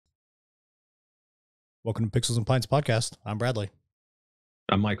Welcome to Pixels and Pints Podcast. I'm Bradley.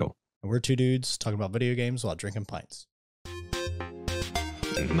 I'm Michael. And we're two dudes talking about video games while drinking pints.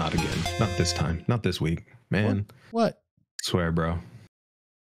 Not again. Not this time. Not this week. Man. What? Swear, bro.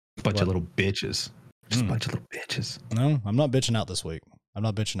 Bunch of little bitches. Just a bunch of little bitches. No, I'm not bitching out this week. I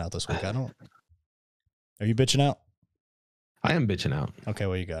don't. Are you bitching out? I am bitching out. Okay,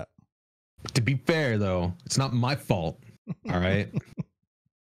 what you got? To be fair, though, it's not my fault. All right.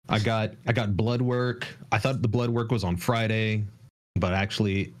 I got blood work. I thought the blood work was on Friday, but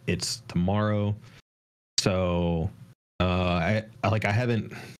actually it's tomorrow. So I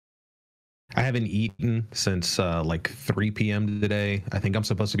haven't eaten since like 3 p.m. today. I think I'm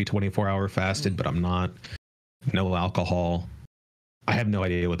supposed to be 24-hour fasted, but I'm not. No alcohol. I have no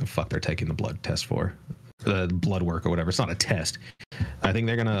idea what the fuck they're taking the blood test for. The blood work or whatever. It's not a test. I think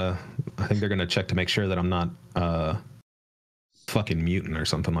they're gonna check to make sure that I'm not fucking mutant or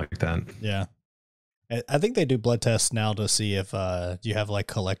something like that. Yeah. I think they do blood tests now to see if you have like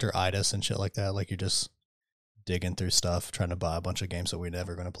collector-itis and shit like that. Like you're just digging through stuff, trying to buy a bunch of games that we're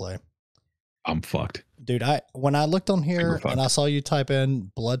never going to play. I'm fucked. Dude, when I looked on here and I saw you type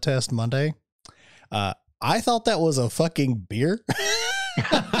in blood test Monday, I thought that was a fucking beer.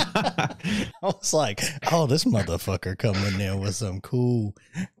 I was like, oh, this motherfucker coming in with some cool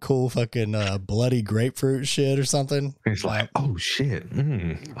fucking bloody grapefruit shit or something. It's like, oh shit.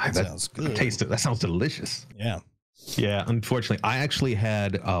 That sounds good. That sounds delicious. Yeah. Yeah. Unfortunately, I actually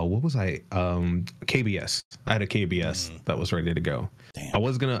had, what was I? KBS. I had a KBS that was ready to go. Damn. I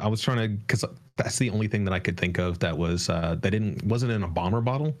was trying to, cause that's the only thing that I could think of that was, wasn't in a bomber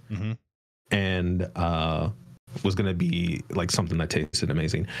bottle. Mm-hmm. And, was going to be like something that tasted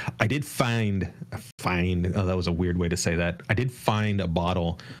amazing. I did find, that was a weird way to say that. I did find a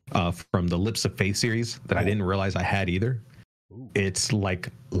bottle from the Lips of Faith series that I didn't realize I had either. Ooh. It's like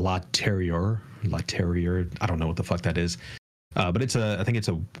La Terrier. I don't know what the fuck that is. But I think it's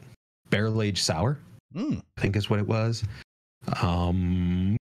a barrel-aged sour. I think is what it was.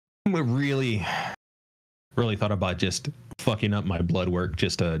 Really thought about just fucking up my blood work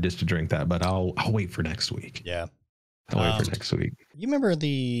just to drink that, but I'll wait for next week. Yeah. I'll wait for next week. You remember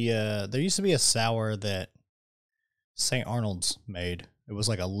there used to be a sour that St. Arnold's made. It was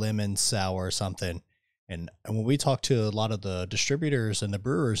like a lemon sour or something. And when we talked to a lot of the distributors and the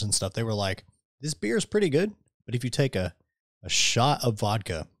brewers and stuff, they were like, this beer is pretty good, but if you take a shot of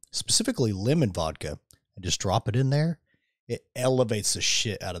vodka, specifically lemon vodka, and just drop it in there, it elevates the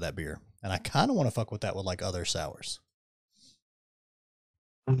shit out of that beer. And I kind of want to fuck with that with like other sours.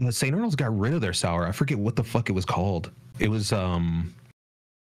 St. Arnold's got rid of their sour. I forget what the fuck it was called. It was what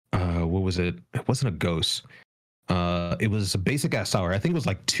was it? It wasn't a Ghost. It was a basic ass sour. I think it was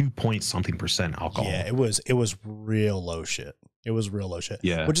like 2% alcohol. Yeah, it was real low shit. It was real low shit.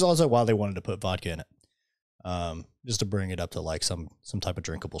 Yeah. Which is also why they wanted to put vodka in it. Just to bring it up to like some type of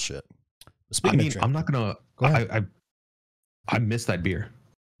drinkable shit. I'm not gonna go ahead. I miss that beer.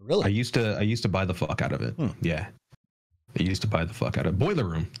 Really? I used to buy the fuck out of it. Yeah. I used to buy the fuck out of Boiler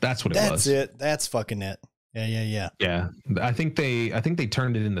Room. That's what it was. That's it. That's fucking it. Yeah. Yeah. I think they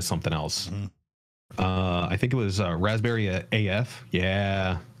turned it into something else. Mm-hmm. I think it was Raspberry AF.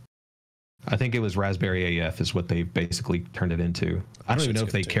 Yeah. I think it was Raspberry AF is what they basically turned it into. I don't even know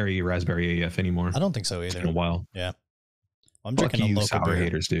if they carry Raspberry AF anymore. I don't think so either. It's been a while. Yeah. I'm drinking a local sour beer.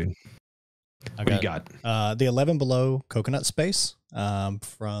 Haters, dude. What do you got? The 11 Below Coconut Space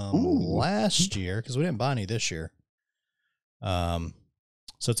from last year, because we didn't buy any this year. So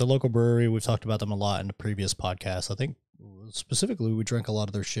it's a local brewery. We've talked about them a lot in the previous podcast. I think specifically we drank a lot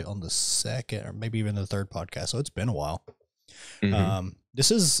of their shit on the second or maybe even the third podcast. So it's been a while. Mm-hmm.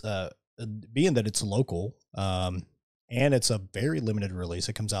 This is being that it's local and it's a very limited release.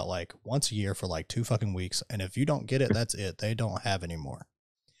 It comes out like once a year for like 2 fucking weeks. And if you don't get it, that's it. They don't have any more.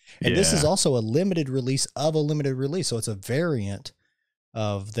 And this is also a limited release of a limited release. So it's a variant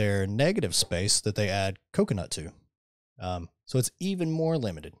of their negative space that they add coconut to. So it's even more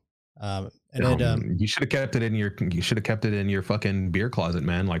limited. You should have kept it in your fucking beer closet,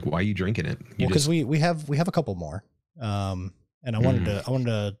 man. Like, why are you drinking it? Because we have a couple more. And I wanted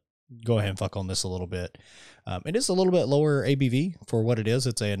to go ahead and fuck on this a little bit. It is a little bit lower ABV for what it is.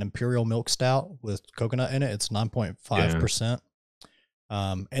 It's an imperial milk stout with coconut in it. It's 9.5%.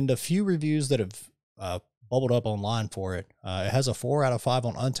 And the few reviews that have bubbled up online for it, it has a 4 out of 5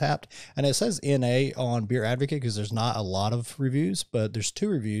 on Untapped, and it says NA on Beer Advocate because there's not a lot of reviews, but there's 2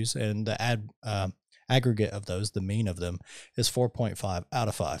 reviews, and the aggregate of those, the mean of them, is 4.5 out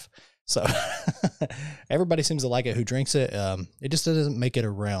of 5. So everybody seems to like it who drinks it. It just doesn't make it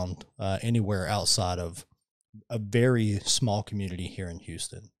around anywhere outside of a very small community here in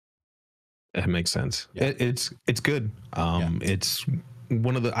Houston. It makes sense. Yeah. It's good. It's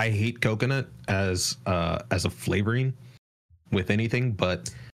one of the, I hate coconut as a flavoring with anything,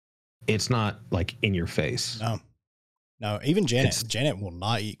 but it's not like in your face. No, even Janet will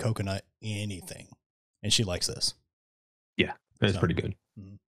not eat coconut anything, and she likes this. Yeah, it's pretty good.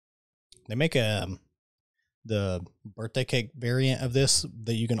 They make the birthday cake variant of this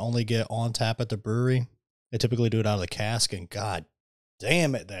that you can only get on tap at the brewery. They typically do it out of the cask, and god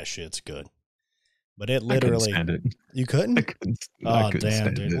damn it, that shit's good. But it literally, you couldn't? I couldn't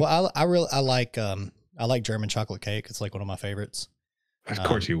damn, dude. It. Well, I like German chocolate cake. It's like one of my favorites. Of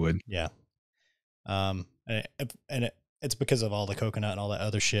course you would. Yeah. It's because of all the coconut and all that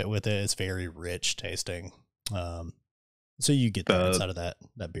other shit with it. It's very rich tasting. So you get that inside of that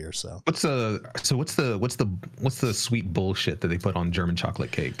beer. So what's the sweet bullshit that they put on German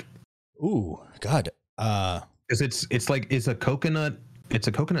chocolate cake? Ooh, God. Because it's a coconut. It's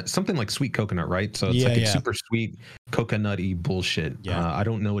a coconut, something like sweet coconut, right? So it's super sweet, coconutty bullshit. Yeah. I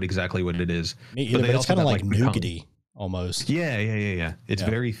don't know exactly what it is. Me either, but it's kind of like nougaty almost. Yeah. It's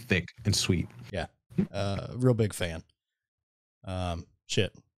very thick and sweet. Yeah. Real big fan.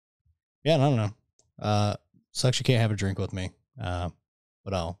 Shit. Yeah, I don't know. Sucks you can't have a drink with me.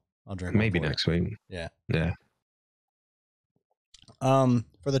 But I'll drink. Maybe next week. Yeah. Yeah.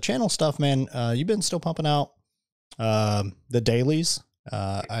 For the channel stuff, man, you've been still pumping out the dailies.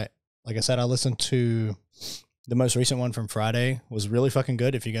 Like I said, I listened to the most recent one from Friday. It was really fucking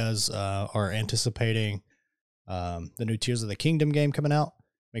good. If you guys are anticipating the new Tears of the Kingdom game coming out,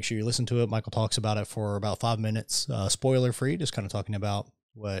 make sure you listen to it. Michael talks about it for about 5 minutes, spoiler free, just kind of talking about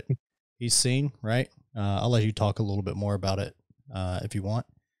what he's seen, right? I'll let you talk a little bit more about it if you want,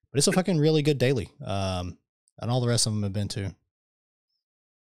 but it's a fucking really good daily. And all the rest of them have been too.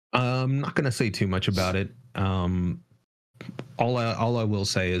 I'm not going to say too much about it. All I will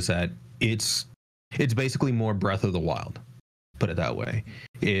say is that it's basically more Breath of the Wild. Put it that way.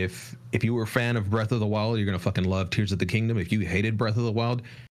 If you were a fan of Breath of the Wild, you're gonna fucking love Tears of the Kingdom. If you hated Breath of the Wild,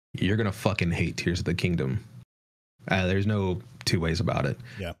 you're gonna fucking hate Tears of the Kingdom. There's no two ways about it.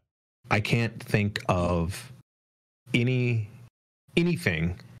 Yeah. I can't think of anything,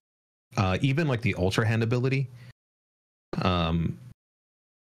 even like the Ultra Hand ability,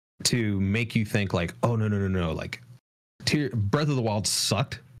 to make you think like, oh no, like Breath of the Wild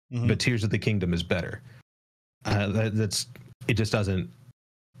sucked, but Tears of the Kingdom is better. It just doesn't.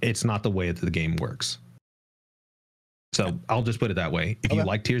 It's not the way that the game works. So I'll just put it that way. If you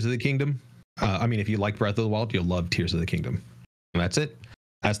like Tears of the Kingdom, if you like Breath of the Wild, you'll love Tears of the Kingdom. And that's it.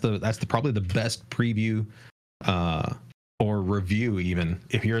 That's probably the best preview or review, even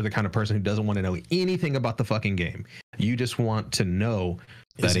if you're the kind of person who doesn't want to know anything about the fucking game. You just want to know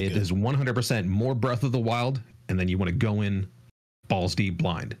that it is 100% more Breath of the Wild, and then you want to go in balls deep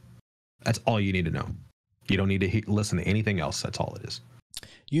blind. That's all you need to know. You don't need to listen to anything else. That's all it is.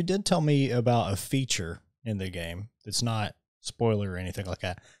 You did tell me about a feature in the game. It's not spoiler or anything like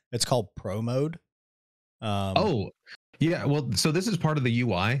that. It's called Pro Mode. Oh, yeah. Well, so this is part of the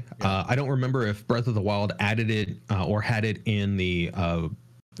UI. Yeah. I don't remember if Breath of the Wild added it or had it in the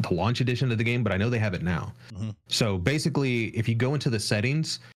launch edition of the game, but I know they have it now. So basically, if you go into the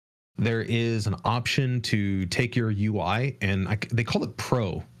settings, there is an option to take your UI, and they call it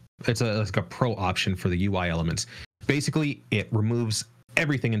Pro. It's like a pro option for the UI elements. Basically, it removes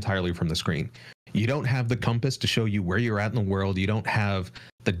everything entirely from the screen. You don't have the compass to show you where you're at in the world. You don't have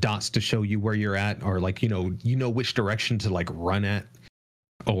the dots to show you where you're at, or like, you know which direction to like run at,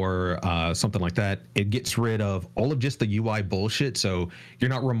 or something like that. It gets rid of all of just the UI bullshit. So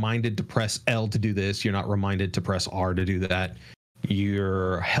you're not reminded to press L to do this. You're not reminded to press R to do that.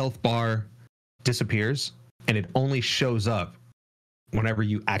 Your health bar disappears, and it only shows up whenever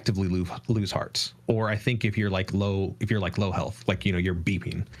you actively lose hearts, or I think if you're like low health, like, you're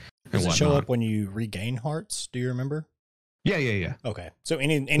beeping. Does it show up when you regain hearts? Do you remember? Yeah. Okay, so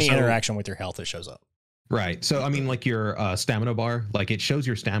any interaction with your health, it shows up. Right. So I mean, like your stamina bar, like it shows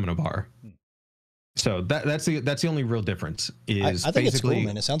your stamina bar. So that's the only real difference. Is I think it's cool,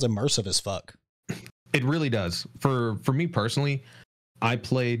 man. It sounds immersive as fuck. It really does. For me personally, I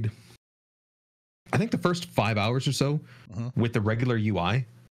played, I think, the first 5 hours or so with the regular UI,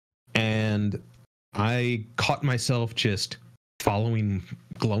 and I caught myself just following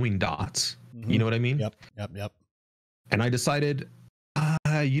glowing dots. You know what I mean? Yep. And I decided,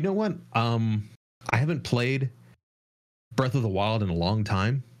 you know what? I haven't played Breath of the Wild in a long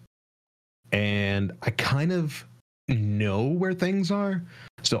time, and I kind of know where things are.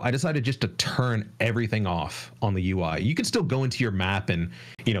 So I decided just to turn everything off on the UI. You can still go into your map and,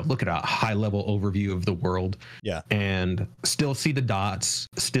 look at a high level overview of the world. Yeah. And still see the dots,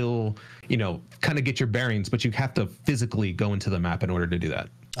 still, kind of get your bearings, but you have to physically go into the map in order to do that.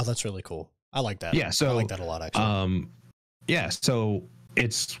 Oh, that's really cool. I like that. Yeah. So I like that a lot, actually. Yeah. So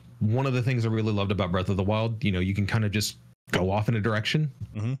it's one of the things I really loved about Breath of the Wild. You can kind of just go off in a direction,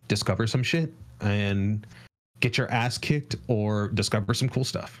 discover some shit, and get your ass kicked or discover some cool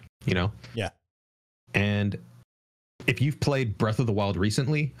stuff, Yeah. And if you've played Breath of the Wild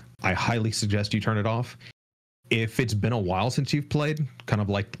recently, I highly suggest you turn it off. If it's been a while since you've played, kind of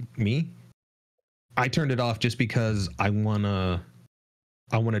like me, I turned it off just because I want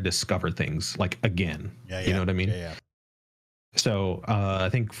to discover things like again. Yeah. You know what I mean? Yeah. So I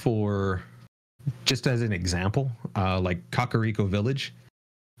think for just as an example, like Kakariko Village,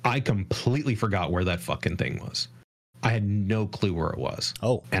 I completely forgot where that fucking thing was. I had no clue where it was.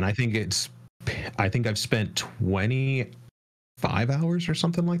 Oh. And I think I've spent 25 hours or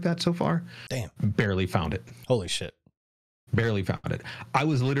something like that so far. Damn. Barely found it. Holy shit. Barely found it. I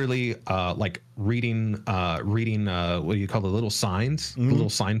was literally like reading what do you call the little signs, the little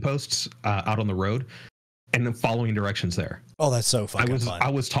signposts out on the road, and then following directions there. Oh, that's so fucking fun. I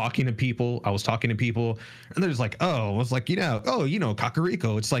was talking to people, and there's like,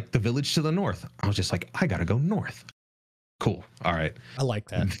 Kakariko, it's like the village to the north. I was just like, I gotta go north. Cool. All right. I like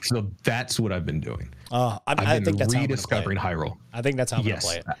that. So that's what I've been doing. I think that's rediscovering Hyrule. I think that's how I'm gonna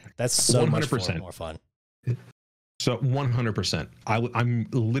play it. That's so 100%. Much more fun. So 100%. I'm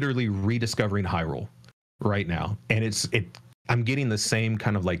literally rediscovering Hyrule right now, and I'm getting the same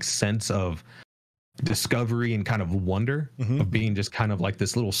kind of like sense of discovery and kind of wonder of being just kind of like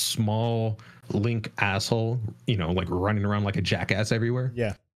this little small Link asshole, like running around like a jackass everywhere.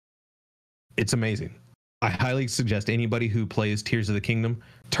 Yeah. It's amazing. I highly suggest anybody who plays Tears of the Kingdom,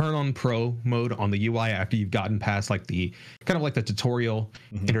 turn on pro mode on the UI after you've gotten past like the kind of like the tutorial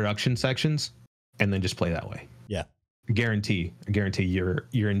introduction sections, and then just play that way. Yeah. I guarantee your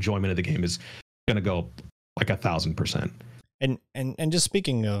enjoyment of the game is going to go like 1,000%. And just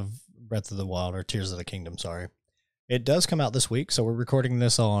speaking of Breath of the Wild, or Tears of the Kingdom, sorry, it does come out this week. So we're recording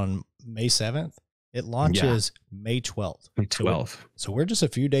this on May 7th. It launches May 12th. May 12th. So we're just a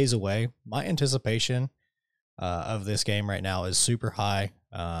few days away. My anticipation of this game right now is super high.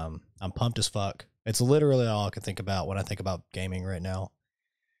 I'm pumped as fuck. It's literally all I can think about when I think about gaming right now.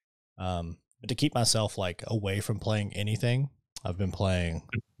 But to keep myself like away from playing anything, I've been playing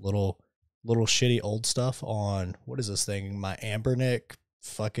little shitty old stuff on, what is this thing? My Ambernick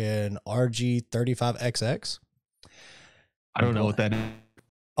fucking RG35XX. I don't know what that is.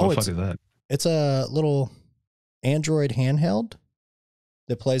 Oh, what the fuck is that? It's a little Android handheld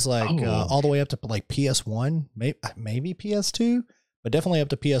that plays like all the way up to like PS1, maybe PS2, but definitely up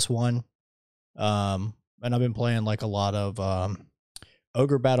to PS1. And I've been playing like a lot of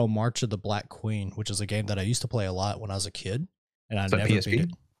Ogre Battle March of the Black Queen, which is a game that I used to play a lot when I was a kid, and I never beat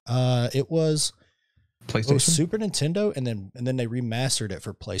it. It was PlayStation, Super Nintendo, and then they remastered it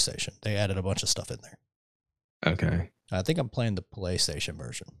for PlayStation. They added a bunch of stuff in there. Okay. I think I'm playing the PlayStation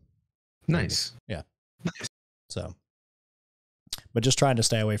version. Nice. Yeah. Nice. So, but just trying to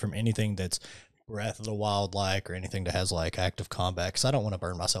stay away from anything that's Breath of the Wild like, or anything that has like active combat, because I don't want to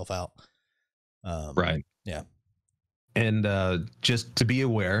burn myself out. Right. Yeah. And just to be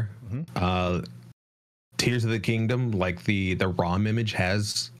aware, Tears of the Kingdom, like the ROM image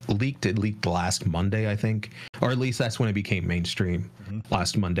has leaked. It leaked last Monday, I think, or at least that's when it became mainstream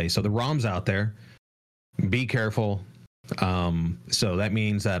last Monday. So the ROM's out there. Be careful. So that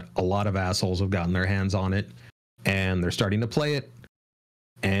means that a lot of assholes have gotten their hands on it and they're starting to play it.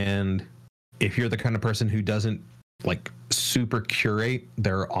 And if you're the kind of person who doesn't like super curate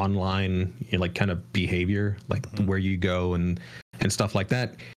their online, like kind of behavior, like where you go and stuff like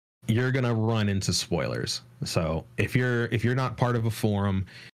that, you're going to run into spoilers. So if you're not part of a forum,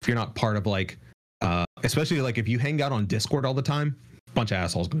 if you're not part of like, especially like if you hang out on Discord all the time, a bunch of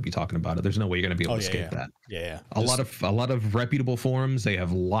assholes going to be talking about it. There's no way you're going to be able to escape that. Yeah. A lot of reputable forums, they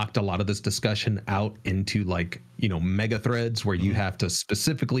have locked a lot of this discussion out into like, mega threads where you have to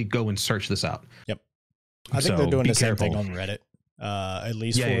specifically go and search this out. Yep. I think they're doing the same thing on Reddit. At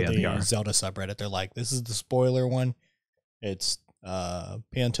least for the Zelda subreddit. They're like, this is the spoiler one. It's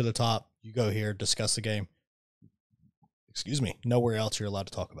pinned to the top. You go here, discuss the game. Excuse me. Nowhere else you're allowed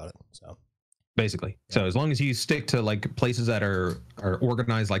to talk about it. So basically. Yeah. So as long as you stick to like places that are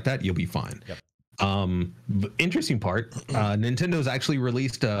organized like that, you'll be fine. Yep. Interesting part, Nintendo's actually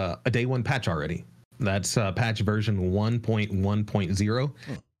released a day one patch already. That's patch version 1.1.0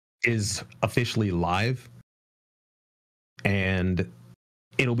 is officially live. and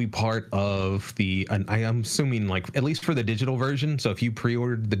it'll be part of I am assuming, like, at least for the digital version. So if you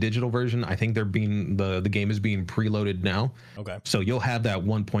pre-ordered the digital version, I think the game is being preloaded now. Okay. So you'll have that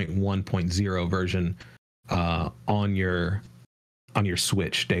 1.1.0 version on your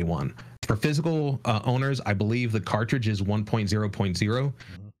Switch day one. For physical owners, I believe the cartridge is 1.0.0.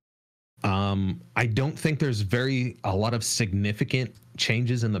 I don't think there's a lot of significant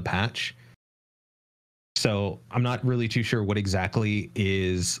changes in the patch. So I'm not really too sure what exactly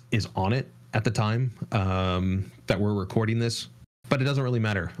is on it at the time that we're recording this, but it doesn't really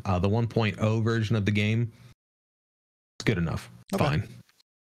matter. The 1.0 version of the game is good enough. Okay. Fine.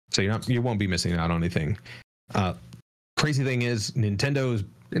 So you won't be missing out on anything. Crazy thing is Nintendo's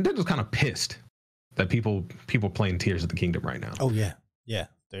kind of pissed that people playing Tears of the Kingdom right now. Oh yeah. Yeah.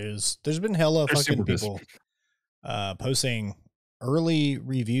 There's been hella fucking people posting early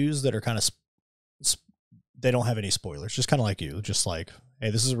reviews that are kind of they don't have any spoilers, just kind of like you, just like, hey,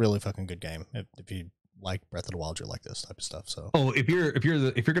 this is a really fucking good game. If you like Breath of the Wild, you like this type of stuff. So, if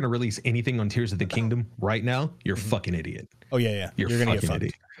you're gonna release anything on Tears of the Kingdom right now, you're a fucking idiot. Oh yeah, you're gonna get fucked.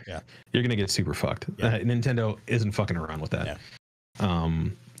 Idiot. Yeah, you're gonna get super fucked. Yeah. Nintendo isn't fucking around with that. Yeah.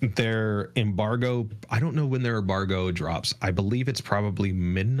 Their embargo, I don't know when their embargo drops. I believe it's probably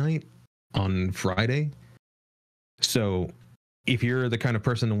midnight on Friday. So if you're the kind of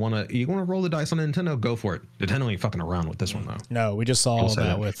person you want to roll the dice on Nintendo, go for it. Nintendo ain't fucking around with this one though. No, we just saw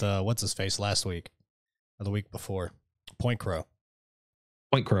that with what's his face last week or the week before. Point Crow.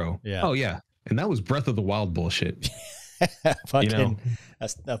 Yeah. Oh yeah. And that was Breath of the Wild bullshit. Fucking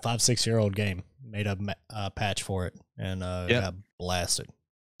that's a 5-6-year-old game. Made a patch for it and got blasted.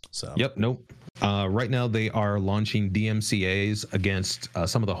 So nope. Right now they are launching DMCAs against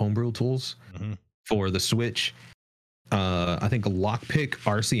some of the homebrew tools for the Switch. I think Lockpick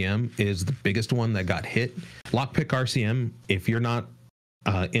RCM is the biggest one that got hit. Lockpick RCM, if you're not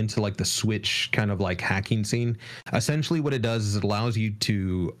into like the Switch kind of like hacking scene, essentially what it does is it allows you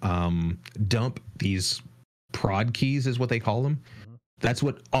to dump these prod keys, is what they call them. That's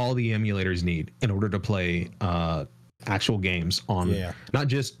what all the emulators need in order to play actual games on not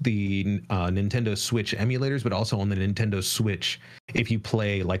just the Nintendo Switch emulators, but also on the Nintendo Switch if you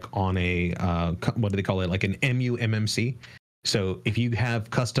play like on a what do they call it, like an MMC. So if you have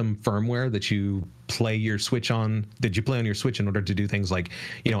custom firmware that you play your Switch on, your Switch in order to do things like,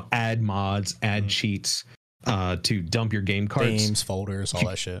 add mods, add cheats to dump your game cards, games, folders, all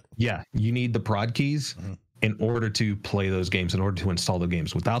that shit. Yeah, you need the prod keys in order to play those games, in order to install the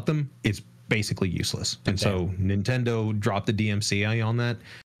games. Without them, it's basically useless. And so Nintendo dropped the DMCA on that.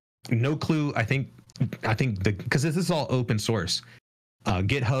 No clue. I think because this is all open source,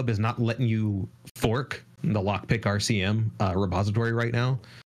 GitHub is not letting you fork the Lockpick RCM repository right now.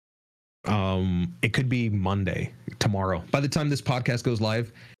 It could be Monday, tomorrow. By the time this podcast goes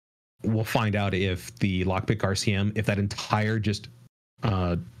live, we'll find out if the Lockpick RCM, if that entire just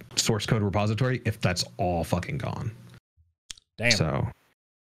source code repository, if that's all fucking gone. Damn. So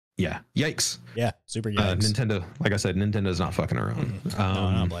yeah, yikes. Yeah, super yikes. Nintendo, like I said, Nintendo's not fucking around. No,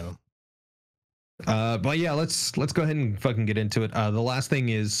 I don't blame them. But yeah, let's go ahead and fucking get into it. The last thing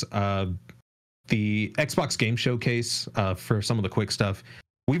is the Xbox Game Showcase for some of the quick stuff.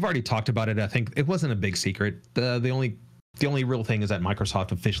 We've already talked about it. I think it wasn't a big secret. The only real thing is that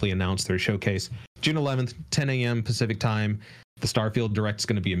Microsoft officially announced their showcase June 11th, 10 a.m. Pacific time. The Starfield Direct is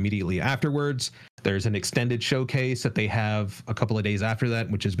going to be immediately afterwards. There's an extended showcase that they have a couple of days after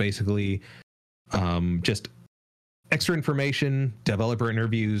that, which is basically just extra information, developer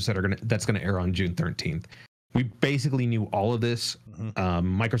interviews that's going to air on June 13th. We basically knew all of this.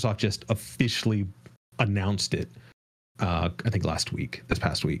 Microsoft just officially announced it, I think this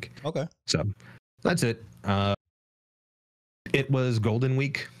past week. Okay. So that's it. It was Golden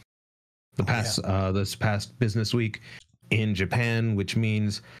Week, this past business week in Japan, which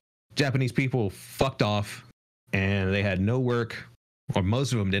means Japanese people fucked off and they had no work, or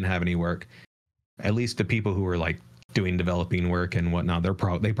most of them didn't have any work. At least the people who were like doing developing work and whatnot,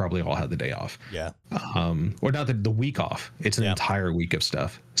 they probably all had the day off. Yeah. Or not the week off. It's an entire week of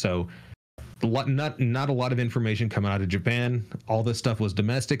stuff. So not a lot of information coming out of Japan. All this stuff was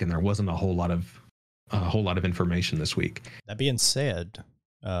domestic, and there wasn't a whole lot of information this week. That being said,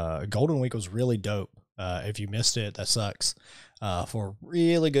 Golden Week was really dope. If you missed it, that sucks. For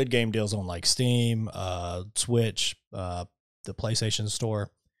really good game deals on like Steam, Switch, the PlayStation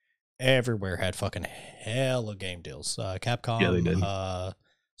Store, everywhere had fucking hella game deals. Capcom, they did.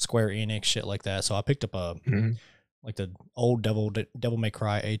 Square Enix, shit like that. So I picked up like the old Devil May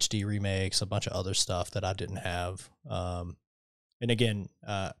Cry HD remakes, a bunch of other stuff that I didn't have. And again,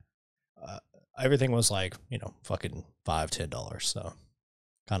 everything was like, fucking $5-10. So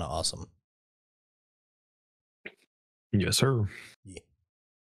kind of awesome. Yes, sir. Yeah.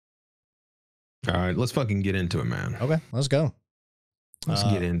 All right, let's fucking get into it, man. Okay, let's go. Let's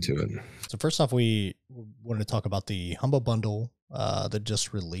get into it. So first off, we wanted to talk about the Humble Bundle that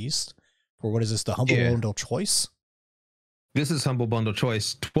just released. For what is this? The Humble Bundle Choice? This is Humble Bundle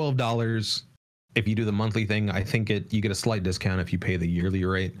Choice, $12. If you do the monthly thing, I think you get a slight discount if you pay the yearly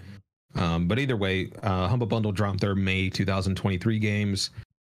rate. But either way, Humble Bundle dropped their May 2023 games.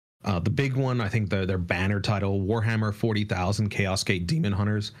 The big one, I think their banner title, Warhammer 40,000 Chaos Gate Demon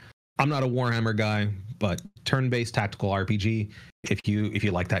Hunters. I'm not a Warhammer guy, but turn-based tactical RPG. If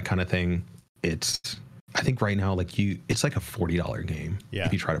you like that kind of thing, I think right now it's like a $40 game. Yeah.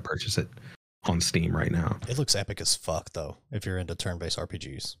 If you try to purchase it on Steam right now. It looks epic as fuck though. If you're into turn-based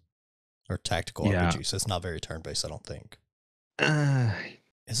RPGs or tactical RPGs, it's not very turn-based. I don't think.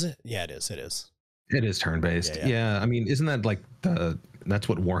 Is it? Yeah, it is. It is. It is turn-based. Yeah. I mean, isn't that that's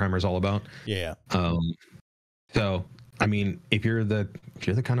what Warhammer's all about? Yeah. So I mean, if you're the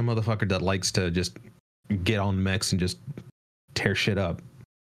kind of motherfucker that likes to just get on mechs and just tear shit up,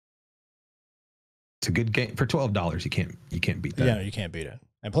 it's a good game for $12. You can't beat that. Yeah, you can't beat it.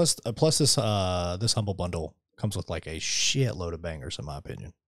 And plus this Humble Bundle comes with like a shitload of bangers, in my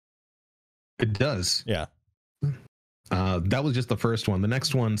opinion. It does. Yeah. That was just the first one. The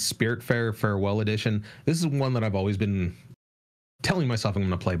next one, Spiritfarer Farewell Edition. This is one that I've always been telling myself I'm going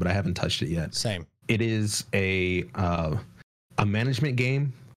to play, but I haven't touched it yet. Same. It is a management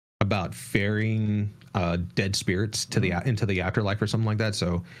game about ferrying dead spirits to into the afterlife or something like that.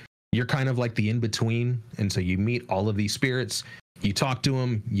 So you're kind of like the in between, and so you meet all of these spirits. You talk to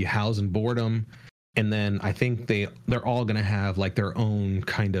them, you house and board them, and then I think they're all going to have like their own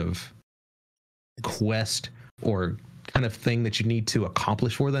kind of quest or kind of thing that you need to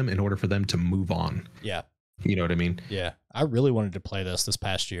accomplish for them in order for them to move on. Yeah. You know what I mean? Yeah. I really wanted to play this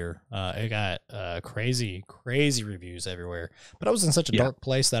past year. It got crazy reviews everywhere, but I was in such a dark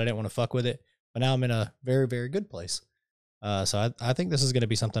place that I didn't want to fuck with it. But now I'm in a very, very good place. So I think this is going to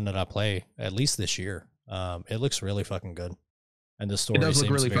be something that I play at least this year. It looks really fucking good. And the story does look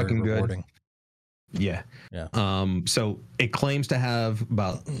seems really very fucking rewarding. Good. Yeah. Yeah. So it claims to have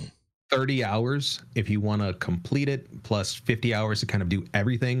about 30 hours if you want to complete it, plus 50 hours to kind of do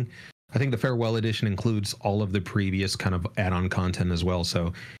everything. I think the Farewell Edition includes all of the previous kind of add-on content as well.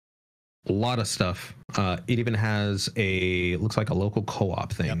 So a lot of stuff. It even has looks like a local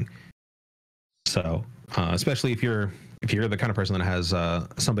co-op thing. Yep. So especially if you're the kind of person that has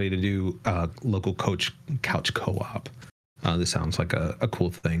somebody to do local couch co-op, this sounds like a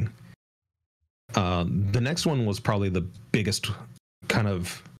cool thing. The next one was probably the biggest kind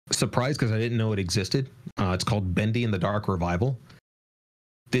of surprise because I didn't know it existed. It's called Bendy and the Dark Revival.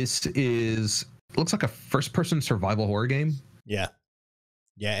 This looks like a first-person survival horror game. Yeah.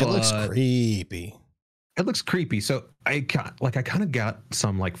 Yeah, it looks creepy. It looks creepy. So I kind of got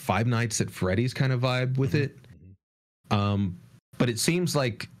some like Five Nights at Freddy's kind of vibe with it. But it seems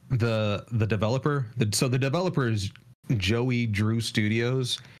like the developer is Joey Drew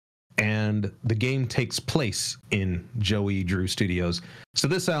Studios, and the game takes place in Joey Drew Studios. So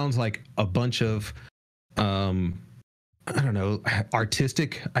this sounds like a bunch of I don't know,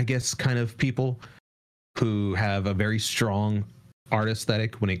 artistic, I guess, kind of people who have a very strong art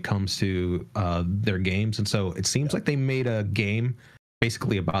aesthetic when it comes to their games. And so it seems like they made a game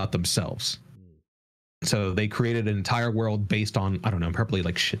basically about themselves. So they created an entire world based on, I don't know, probably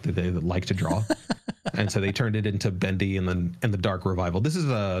like shit that they like to draw. And so they turned it into Bendy and the Dark Revival.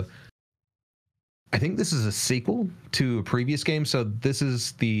 I think this is a sequel to a previous game. So this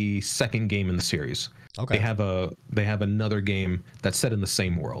is the second game in the series. Okay. They have another game that's set in the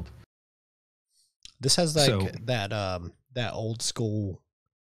same world. This has like that old school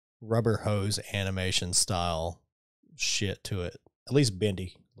rubber hose animation style shit to it. At least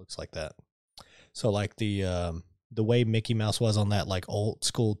Bendy looks like that. So like the way Mickey Mouse was on that like old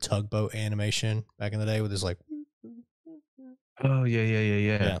school tugboat animation back in the day with his like. Oh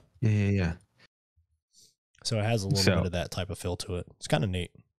yeah. So it has a little bit of that type of feel to it. It's kind of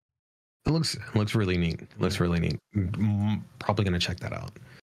neat. It looks really neat. Really neat. Probably gonna check that out.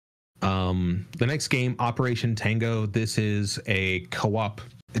 The next game, Operation Tango. This is a co-op.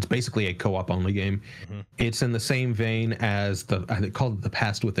 It's basically a co-op only game. It's in the same vein as I think called The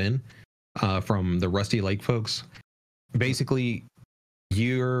Past Within, from the Rusty Lake folks. Basically,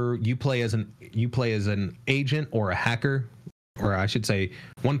 you play as an agent or a hacker, or I should say,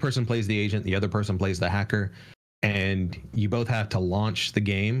 one person plays the agent, the other person plays the hacker, and you both have to launch the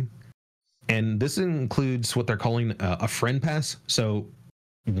game. And this includes what they're calling a friend pass. So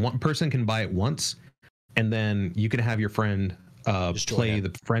one person can buy it once, and then you can have your friend play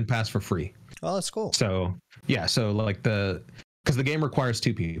the friend pass for free. Oh, that's cool. So yeah, so like because the game requires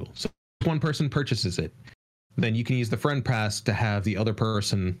 2 people. So if one person purchases it, then you can use the friend pass to have the other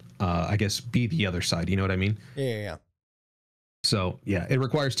person, I guess, be the other side. You know what I mean? Yeah. So yeah, it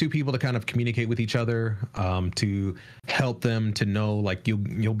requires 2 people to kind of communicate with each other, to help them to know, like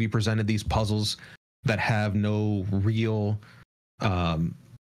you'll be presented these puzzles that have no real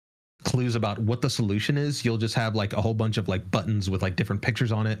clues about what the solution is. You'll just have like a whole bunch of like buttons with like different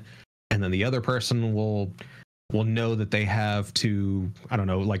pictures on it, and then the other person will know that they have to, I don't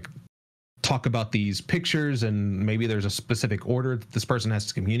know, like talk about these pictures, and maybe there's a specific order that this person has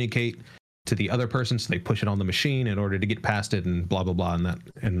to communicate to the other person, so they push it on the machine in order to get past it, and blah blah blah, and that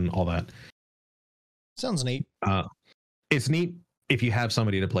and all that. Sounds neat. It's neat if you have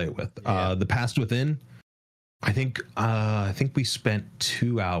somebody to play it with. Yeah. The Past Within, I think we spent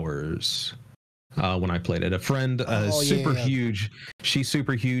 2 hours when I played it. A friend, huge. She's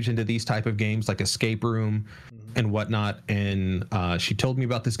super huge into these type of games, like escape room and whatnot. And she told me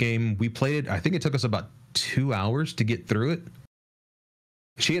about this game. We played it. I think it took us about 2 hours to get through it.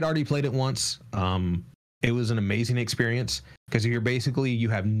 She had already played it once. It was an amazing experience because you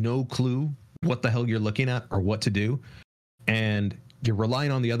have no clue what the hell you're looking at or what to do. And you're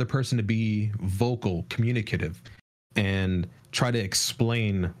relying on the other person to be vocal, communicative, and try to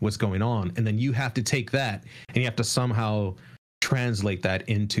explain what's going on. And then you have to take that and you have to somehow translate that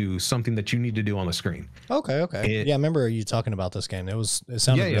into something that you need to do on the screen. Okay. I remember you talking about this game. It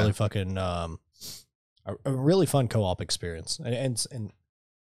sounded really fucking a really fun co-op experience. And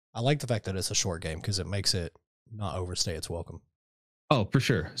I like the fact that it's a short game because it makes it not overstay its welcome. Oh, for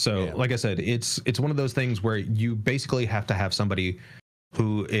sure. So like I said, it's one of those things where you basically have to have somebody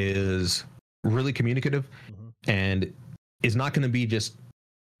who is really communicative and is not going to be just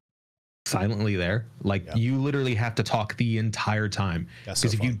silently there. Like you literally have to talk the entire time,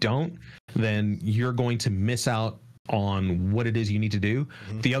 because if you don't, then you're going to miss out on what it is you need to do.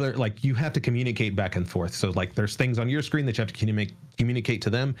 The other, like, you have to communicate back and forth. So like there's things on your screen that you have to communicate to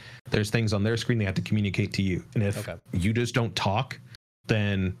them. There's things on their screen they have to communicate to you. And if you just don't talk,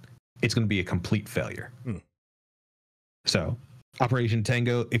 then it's going to be a complete failure. So Operation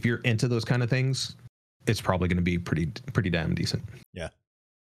Tango, if you're into those kind of things, it's probably going to be pretty damn decent. Yeah.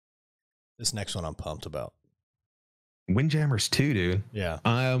 This next one I'm pumped about. Windjammers 2, dude. Yeah.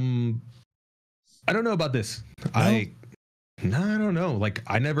 I don't know about this. No? I don't know. Like,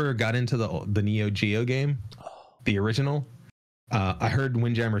 I never got into the Neo Geo game, the original. I heard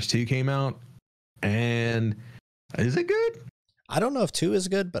Windjammers 2 came out, and is it good? I don't know if 2 is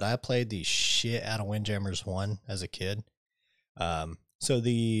good, but I played the shit out of Windjammers 1 as a kid. So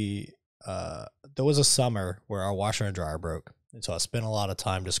there was a summer where our washer and dryer broke. And so I spent a lot of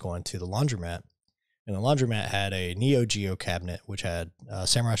time just going to the laundromat. And the laundromat had a Neo Geo cabinet, which had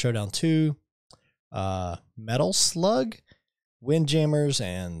Samurai Showdown 2, Metal Slug, Windjammers,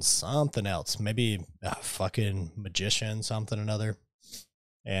 and something else. Maybe fucking Magician, something or another.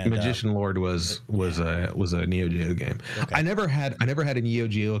 And Magician Lord was a Neo Geo game. Okay. I never had a Neo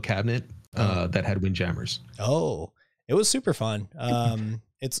Geo cabinet that had Windjammers. Oh, it was super fun.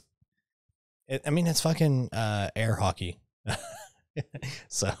 It's fucking air hockey.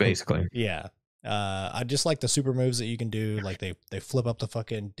 So basically, yeah. I just like the super moves that you can do. Like they flip up the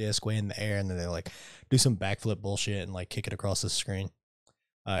fucking disc way in the air, and then they like do some backflip bullshit and like kick it across the screen.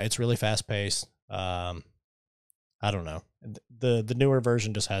 It's really fast paced. I don't know. The newer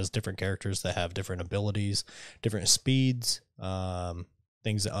version just has different characters that have different abilities, different speeds,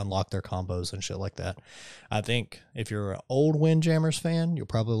 things that unlock their combos and shit like that. I think if you're an old Windjammers fan, you'll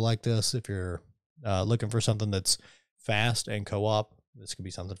probably like this. If you're looking for something that's fast and co-op, this could be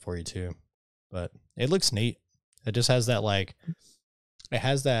something for you too. But it looks neat. It just has that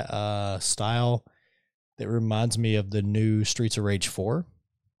style that reminds me of the new Streets of Rage 4.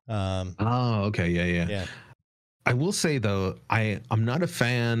 Okay, yeah. I will say though, I'm not a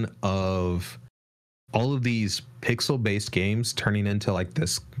fan of all of these pixel-based games turning into like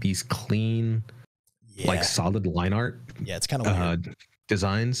these clean, like solid line art. Yeah, it's kind of weird.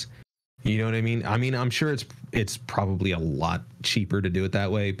 Designs. You know what I mean? I mean, I'm sure it's probably a lot cheaper to do it that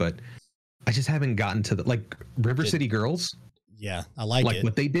way, but I just haven't gotten to like River City Girls. Yeah, I like it.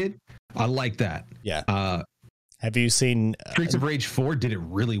 What they did. I like that. Yeah. Have you seen Streets of Rage 4 did it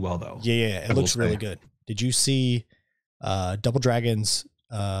really well though. Yeah, it looks really good. Did you see Double Dragon's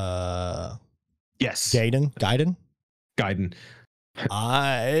yes. Gaiden? Gaiden.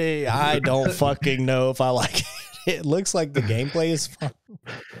 I don't fucking know if I like it. It looks like the gameplay is fun,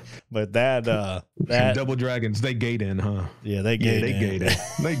 but that Double Dragons, they gate in, huh? Yeah, they gate in.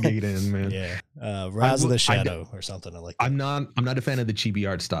 They gate in, man. Yeah, Rise of the Shadow or something like that. I'm not a fan of the chibi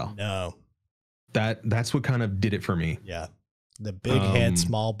art style. No, that's what kind of did it for me. Yeah, the big head,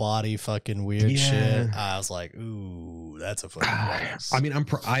 small body, fucking weird shit. I was like, ooh, that's a fucking bonus. I mean,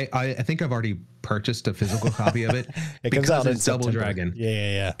 I think I've already purchased a physical copy of it. It comes out in Double September. Dragon.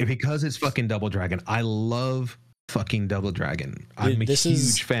 Yeah. Because it's fucking Double Dragon. I love fucking Double Dragon. I'm a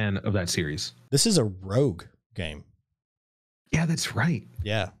huge fan of that series. This is a rogue game. Yeah, that's right.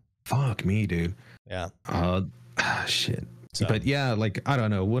 Yeah. Fuck me, dude. Yeah. Shit. So. But yeah, like I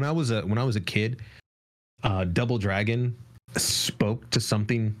don't know. When I was a kid, Double Dragon spoke to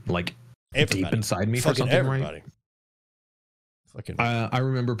something like deep inside me for something, right? Fucking. I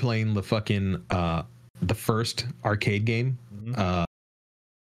remember playing the fucking the first arcade game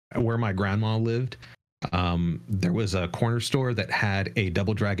where my grandma lived. There was a corner store that had a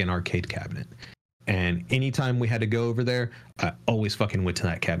Double Dragon arcade cabinet. And anytime we had to go over there, I always fucking went to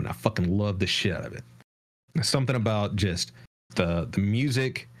that cabinet. I fucking loved the shit out of it. Something about just the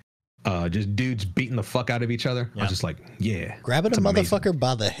music, just dudes beating the fuck out of each other. I was just like, yeah. Grabbing a motherfucker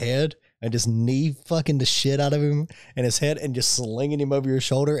by the head and just knee fucking the shit out of him and his head and just slinging him over your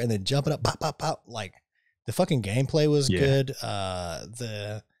shoulder and then jumping up, pop, pop, pop. Like the fucking gameplay was good.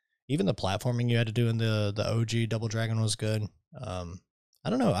 Even the platforming you had to do in the OG Double Dragon was good. I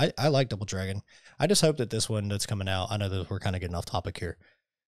don't know. I like Double Dragon. I just hope that this one that's coming out, I know that we're kind of getting off topic here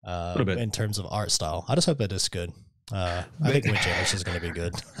in terms of art style. I just hope that it's good. I think WINJAMMERS is going to be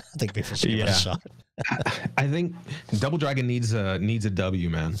good. I think people should give it a shot. I think Double Dragon needs a W,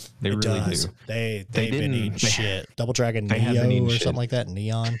 man. They really do. They've been eating shit. Double Dragon Neo or something like that.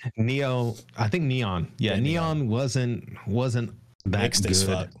 Neon. Neo. I think Neon. Yeah, Neon wasn't that mixed good. As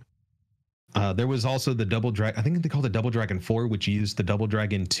fuck. There was also the Double Dragon. I think they called it Double Dragon 4, which used the Double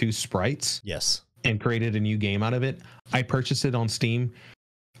Dragon 2 sprites. Yes. And created a new game out of it. I purchased it on Steam.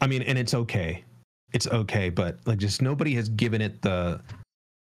 I mean, and it's okay. It's okay, but like just nobody has given it the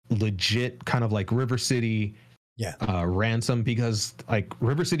legit kind of like River City ransom, because like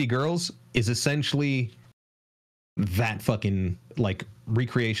River City Girls is essentially that fucking like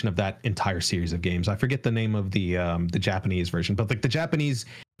recreation of that entire series of games. I forget the name of the Japanese version, but like the Japanese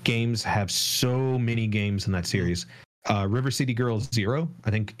games have so many games in that series. River City Girls 0,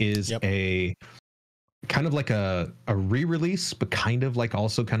 I think, is a kind of like a re-release, but kind of like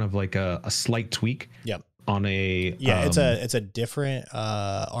also kind of like a slight tweak. Yep. On a it's a different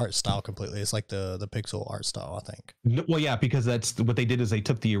art style completely. It's like the pixel art style, I think. Well, yeah, because that's what they did is they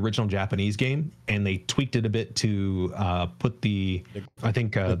took the original Japanese game and they tweaked it a bit to put the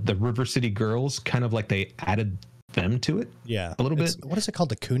River City Girls kind of like they added them to it. Yeah, a little bit. What is it called?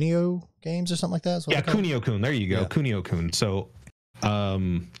 The Kunio games or something like that? Yeah, Kunio-kun. There you go, Kunio-kun. So,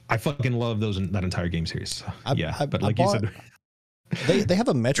 I fucking love that entire game series. But like you said, they have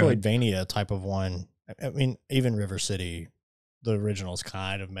a Metroidvania type of one. I mean, even River City, the original is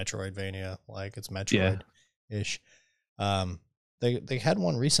kind of Metroidvania, like it's Metroid-ish. They had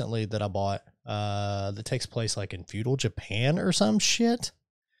one recently that I bought that takes place like in feudal Japan or some shit,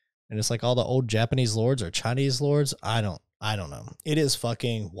 and it's like all the old Japanese lords or Chinese lords. I don't know. It is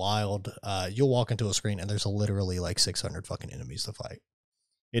fucking wild. You'll walk into a screen and there's literally like 600 fucking enemies to fight.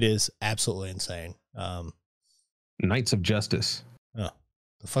 It is absolutely insane. Knights of Justice. Oh,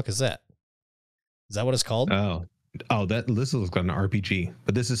 the fuck is that? Is that what it's called? Oh, this looks like an RPG,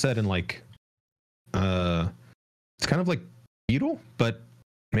 but this is set in like, it's kind of like feudal, but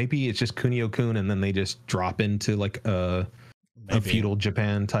maybe it's just Kunio-kun, and then they just drop into like a feudal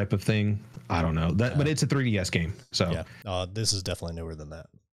Japan type of thing. I don't know that, but it's a 3DS game, so yeah. This is definitely newer than that.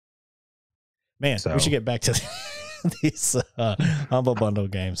 Man, we should get back to these Humble Bundle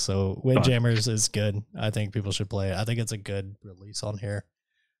games. So WINJAMMERS is good. I think people should play it. I think it's a good release on here.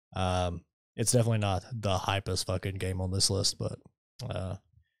 It's definitely not the hypest fucking game on this list, but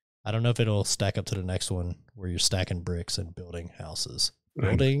I don't know if it'll stack up to the next one where you're stacking bricks and building houses.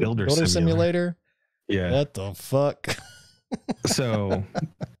 Builder simulator? Yeah. What the fuck? So,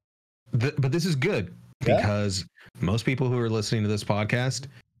 but this is good because most people who are listening to this podcast,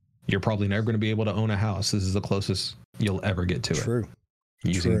 you're probably never going to be able to own a house. This is the closest you'll ever get to it.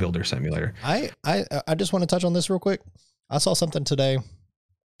 Using Builder Simulator. I just want to touch on this real quick. I saw something today.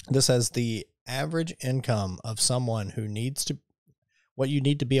 This says the average income of someone who what you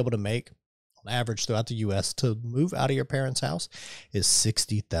need to be able to make on average throughout the U.S. to move out of your parents' house is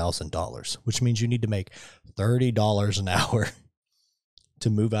 $60,000, which means you need to make $30 an hour to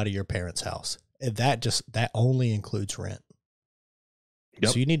move out of your parents' house. And that only includes rent.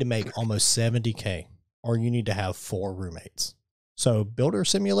 Yep. So you need to make almost $70K or you need to have 4 roommates. So builder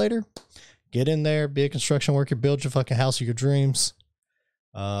simulator, get in there, be a construction worker, build your fucking house of your dreams.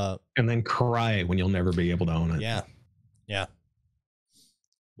 And then cry when you'll never be able to own it. Yeah. Yeah.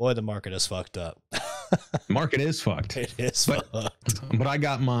 Boy, the market is fucked up. Market is fucked. It is fucked. But I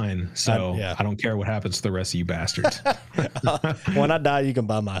got mine, so I don't care what happens to the rest of you bastards. When I die, you can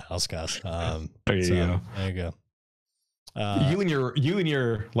buy my house, guys. There you go. There you go. You and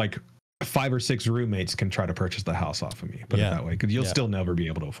your like 5 or 6 roommates can try to purchase the house off of me. Put it that way, because you'll still never be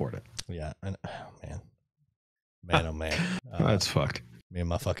able to afford it. Yeah. And, oh man. That's fucked. Me and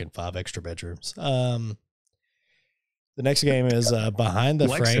my fucking 5 extra bedrooms. The next game is Behind the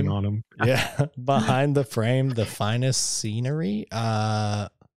Flexing Frame. On them. Yeah, Behind the Frame, the finest scenery.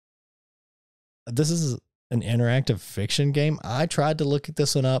 This is an interactive fiction game. I tried to look at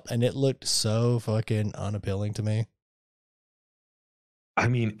this one up, and it looked so fucking unappealing to me. I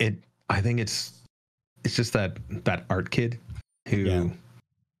mean, I think it's just that art kid who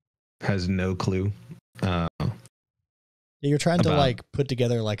has no clue. You're trying to like put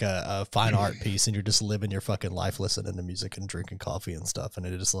together like a fine art piece, and you're just living your fucking life listening to music and drinking coffee and stuff. And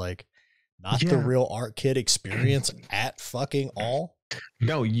it is like not the real art kid experience at fucking all.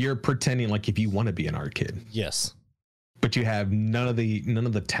 No, you're pretending like if you want to be an art kid. Yes. But you have none of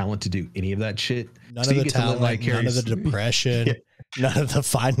the talent to do any of that shit. None of the talent, none of the depression, none of the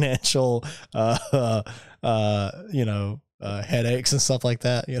financial, headaches and stuff like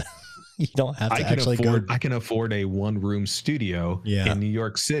that. You know. You don't have to I can afford a 1-room studio in New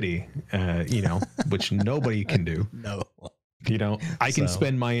York City, which nobody can do. No. I can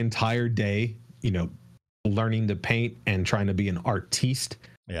spend my entire day, learning to paint and trying to be an artiste.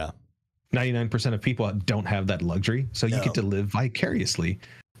 Yeah. 99% of people don't have that luxury. So you get to live vicariously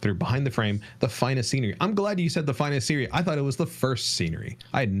through Behind the Frame, the finest scenery. I'm glad you said the finest scenery. I thought it was the first scenery.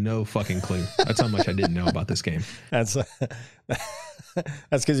 I had no fucking clue. That's how much I didn't know about this game. That's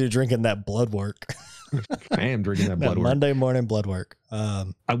because you're drinking that blood work. I am drinking that blood work. Monday morning blood work.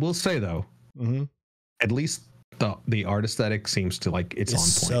 I will say though, at least the art aesthetic seems to like it's on point.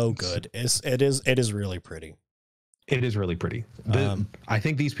 So good. It is really pretty. It is really pretty. I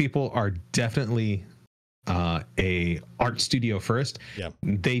think these people are definitely a art studio first. Yeah.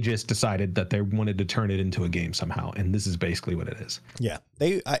 They just decided that they wanted to turn it into a game somehow, and this is basically what it is. Yeah.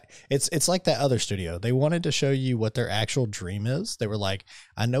 It's like that other studio. They wanted to show you what their actual dream is. They were like,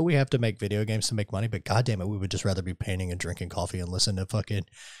 I know we have to make video games to make money, but goddamn it, we would just rather be painting and drinking coffee and listen to fucking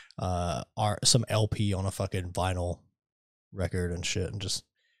some LP on a fucking vinyl record and shit, and just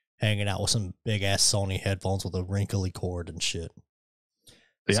hanging out with some big ass Sony headphones with a wrinkly cord and shit.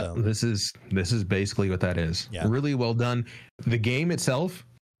 Yeah, so, this is basically what that is. Yeah. Really well done. The game itself,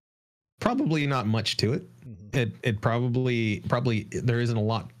 probably not much to it. Mm-hmm. It probably there isn't a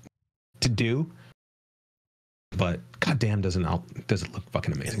lot to do, but goddamn, does it look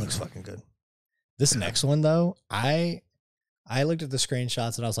fucking amazing? It looks fucking good. This next one though, I looked at the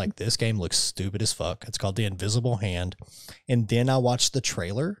screenshots and I was like, this game looks stupid as fuck. It's called The Invisible Hand, and then I watched the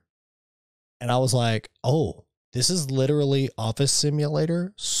trailer, and I was like, oh. This is literally Office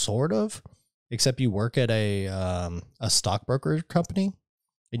Simulator, sort of, except you work at a stockbroker company,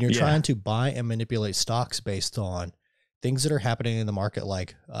 and you're trying to buy and manipulate stocks based on things that are happening in the market,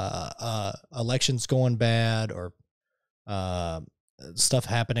 like elections going bad or stuff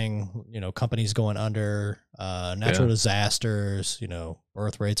happening, companies going under, natural disasters,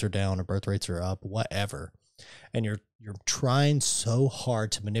 birth rates are down or birth rates are up, whatever. And you're trying so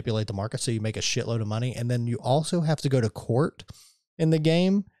hard to manipulate the market so you make a shitload of money. And then you also have to go to court in the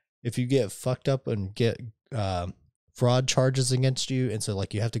game if you get fucked up and get fraud charges against you. And so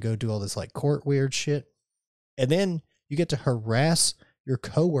like you have to go do all this like court weird shit. And then you get to harass your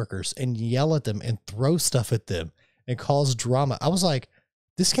coworkers and yell at them and throw stuff at them and cause drama. I was like,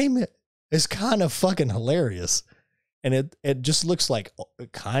 this game is kind of fucking hilarious. And it just looks like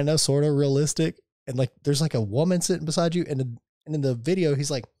kind of sort of realistic. And like, there's like a woman sitting beside you, and in the video, he's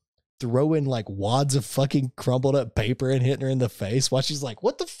like throwing like wads of fucking crumbled up paper and hitting her in the face while she's like,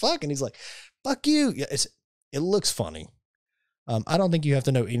 what the fuck? And he's like, fuck you. Yeah, it looks funny. I don't think you have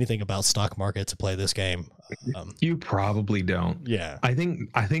to know anything about stock market to play this game. You probably don't. Yeah. I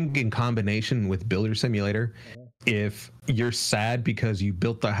think in combination with Builder Simulator, if you're sad because you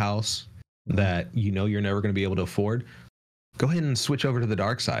built the house that you're never going to be able to afford, go ahead and switch over to the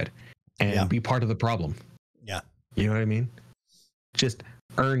dark side. And be part of the problem. Yeah. You know what I mean? Just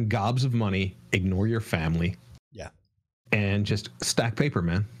earn gobs of money, ignore your family. Yeah. And just stack paper,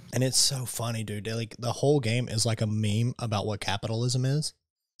 man. And it's so funny, dude. Like the whole game is like a meme about what capitalism is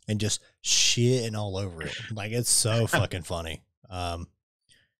and just shitting all over it. Like it's so fucking funny.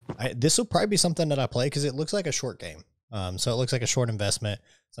 This will probably be something that I play because it looks like a short game. So it looks like a short investment.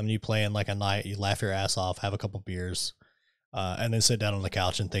 Something you play in like a night, you laugh your ass off, have a couple beers, and then sit down on the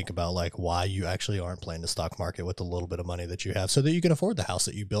couch and think about like why you actually aren't playing the stock market with the little bit of money that you have so that you can afford the house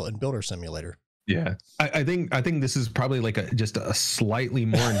that you built in Builder Simulator. Yeah. I think this is probably like just a slightly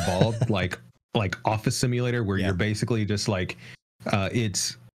more involved like office simulator where you're basically just like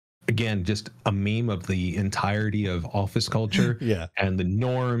it's again just a meme of the entirety of office culture and the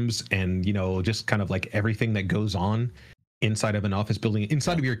norms and just kind of like everything that goes on inside of an office building,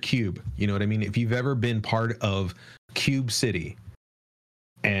 inside of your cube. You know what I mean? If you've ever been part of Cube City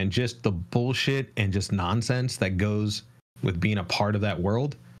and just the bullshit and just nonsense that goes with being a part of that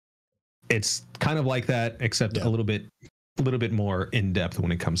world, it's kind of like that, except a little bit more in depth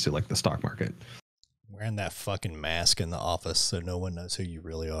when it comes to like the stock market. Wearing that fucking mask in the office so no one knows who you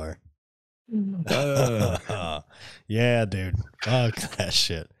really are. Yeah, dude. Fuck that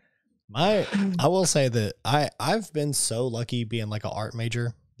shit. I will say that I've been so lucky being like an art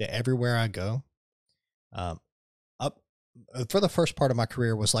major that everywhere I go, for the first part of my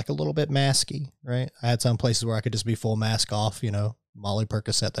career was like a little bit masky, right? I had some places where I could just be full mask off, Molly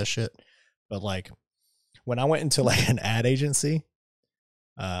Percocet, that shit. But like when I went into like an ad agency,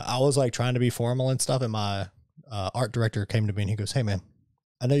 I was like trying to be formal and stuff. And my art director came to me and he goes, "Hey man,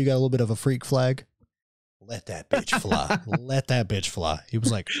 I know you got a little bit of a freak flag. Let that bitch fly. Let that bitch fly." He was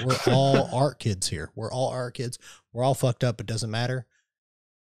like, "We're all art kids here. We're all art kids. We're all fucked up. It doesn't matter.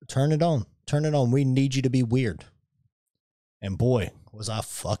 Turn it on. Turn it on. We need you to be weird." And boy, was I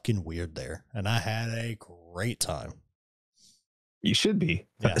fucking weird there. And I had a great time. You should be.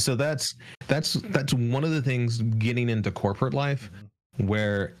 Yeah. So that's one of the things getting into corporate life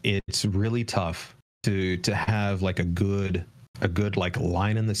where it's really tough to have like a good like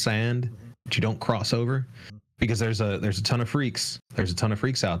line in the sand that you don't cross over, because there's a ton of freaks. There's a ton of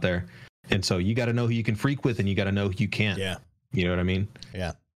freaks out there. And so you got to know who you can freak with and you got to know who you can't. Yeah. You know what I mean?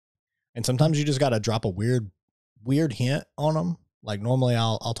 Yeah. And sometimes you just got to drop a weird hint on them. Like normally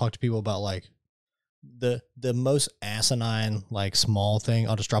I'll talk to people about like the most asinine, like small thing.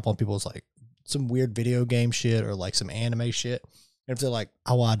 I'll just drop on people's like some weird video game shit or like some anime shit. And if they're like,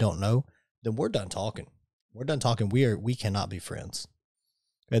 "Oh, well, I don't know," then we're done talking. We're done talking. We cannot be friends.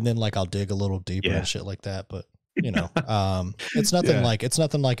 And then like I'll dig a little deeper and shit like that. But it's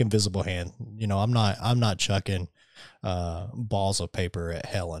nothing like Invisible Hand. I'm not chucking balls of paper at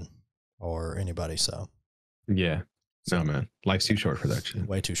Helen or anybody. So yeah. No, man. Life's too short for that shit.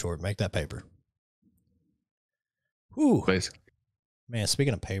 Way too short. Make that paper. Whew. Basically. Man,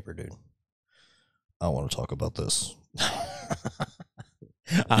 speaking of paper, dude, I want to talk about this.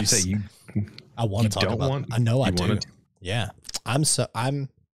 You say I want to talk about. I know I do. Yeah,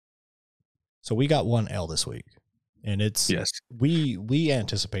 So we got one L this week, and it's we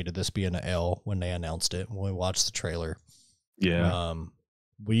anticipated this being an L when they announced it when we watched the trailer. Yeah.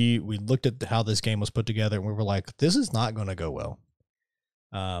 We looked at how this game was put together and we were like, this is not going to go well.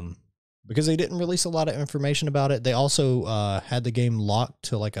 Because they didn't release a lot of information about it. They also had the game locked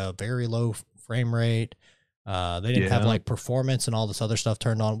to like a very low frame rate. They didn't have like performance and all this other stuff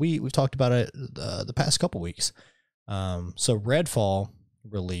turned on. We've talked about it the past couple weeks. So Redfall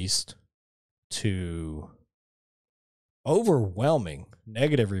released to overwhelming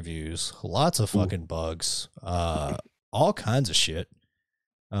negative reviews, lots of fucking bugs, all kinds of shit.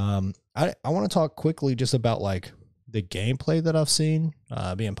 I want to talk quickly just about like the gameplay that I've seen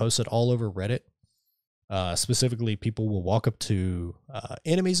being posted all over Reddit. Specifically, people will walk up to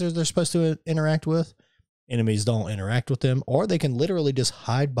enemies that they're supposed to interact with. Enemies don't interact with them, or they can literally just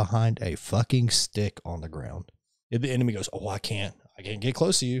hide behind a fucking stick on the ground. If the enemy goes, "Oh, I can't get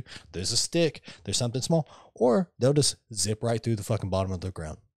close to you. There's a stick. There's something small," or they'll just zip right through the fucking bottom of the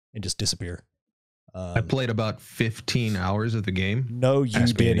ground and just disappear. I played about 15 hours of the game. No, you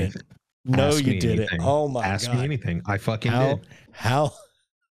didn't. No, you didn't. Oh my God. Ask me anything. I fucking did. How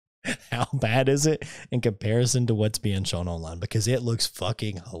bad is it in comparison to what's being shown online? Because it looks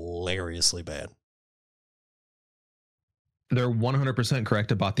fucking hilariously bad. They're 100%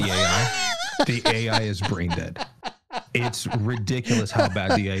 correct about the AI. The AI is brain dead. It's ridiculous how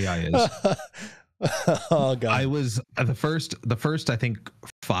bad the AI is. Oh God! I was the first I think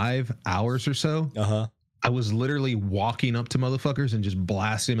 5 hours or so. I was literally walking up to motherfuckers and just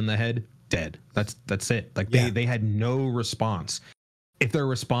blasting them in the head, dead. That's it. Like they had no response. If their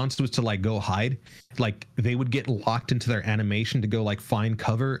response was to like go hide, like they would get locked into their animation to go like find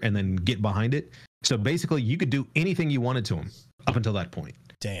cover and then get behind it. So basically, you could do anything you wanted to them up until that point.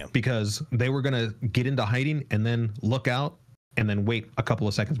 Damn. Because they were gonna get into hiding and then look out and then wait a couple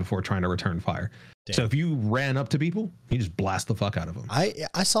of seconds before trying to return fire. Damn. So if you ran up to people, you just blast the fuck out of them.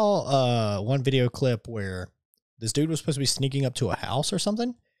 I saw one video clip where this dude was supposed to be sneaking up to a house or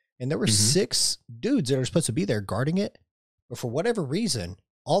something, and there were 6 dudes that are supposed to be there guarding it, but for whatever reason,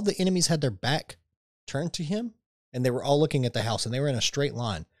 all the enemies had their back turned to him, and they were all looking at the house, and they were in a straight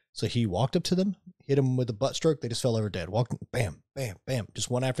line. So he walked up to them, hit them with a butt stroke. They just fell over dead. Walked, bam, bam, bam, just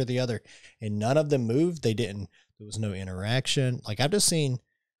one after the other. And none of them moved. There was no interaction. Like, I've just seen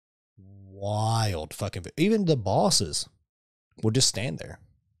wild fucking, even the bosses would just stand there.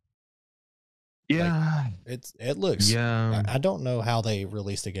 Yeah. Like, it looks, yeah. I don't know how they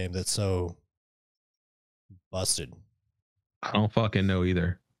released a game that's so busted. I don't fucking know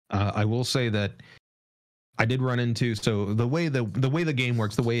either. I will say that I did run into, so the way the game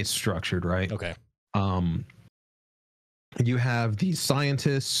works, the way it's structured, right? Okay. You have these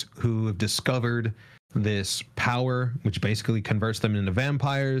scientists who have discovered this power, which basically converts them into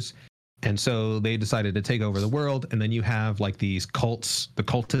vampires. And so they decided to take over the world. And then you have like these cults, the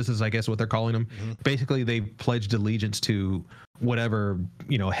cultists is I guess what they're calling them. Basically, they pledged allegiance to whatever,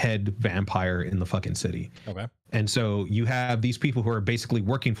 head vampire in the fucking city. Okay. And so you have these people who are basically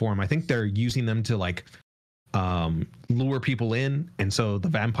working for them. I think they're using them to like lure people in, and so the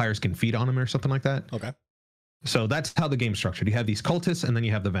vampires can feed on them or something like that. Okay. So that's how the game's structured. You have these cultists, and then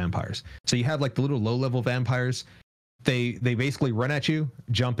you have the vampires. So you have like the little low-level vampires. They basically run at you,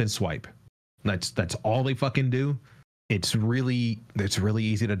 jump and swipe. That's all they fucking do. It's really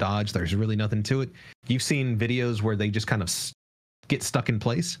easy to dodge. There's really nothing to it. You've seen videos where they just kind of get stuck in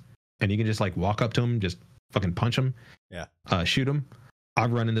place, and you can just like walk up to them, just fucking punch them. Yeah. Shoot them.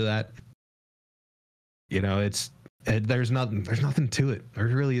 I've run into that. There's nothing to it. There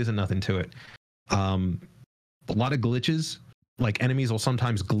really isn't nothing to it. A lot of glitches, like enemies will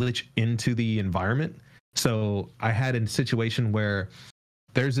sometimes glitch into the environment. So I had a situation where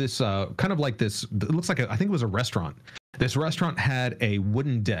there's this kind of like this, it looks like I think it was a restaurant. This restaurant had a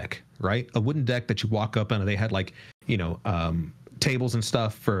wooden deck, right? A wooden deck that you walk up and they had like, tables and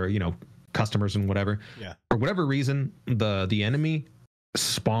stuff for, customers and whatever. Yeah. For whatever reason, the enemy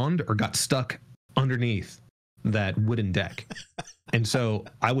spawned or got stuck underneath that wooden deck. And so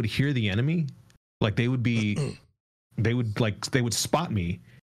I would hear the enemy, like they would spot me,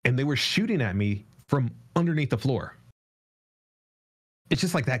 and they were shooting at me from underneath the floor. It's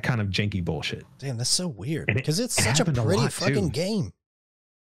just like that kind of janky bullshit. Damn, that's so weird, because it's such a pretty fucking game.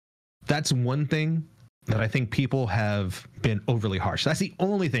 That's one thing that I think people have been overly harsh. That's the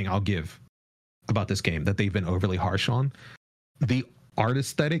only thing I'll give about this game that they've been overly harsh on. The art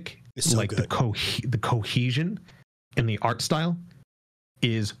aesthetic, so like good. the cohesion and the art style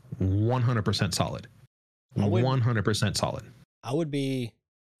is 100% solid. 100% solid. I would be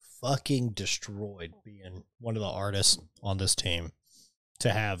fucking destroyed being one of the artists on this team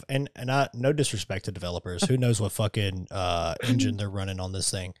to have, and no disrespect to developers, who knows what fucking engine they're running on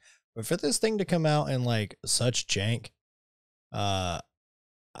this thing, but for this thing to come out in like such jank, I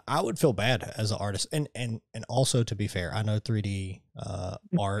would feel bad as an artist. And also, to be fair, I know 3D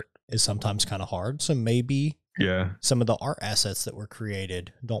art is sometimes kind of hard. So maybe some of the art assets that were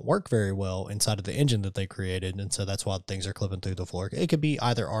created don't work very well inside of the engine that they created. And so that's why things are clipping through the floor. It could be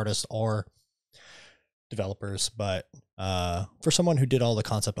either artists or developers. But for someone who did all the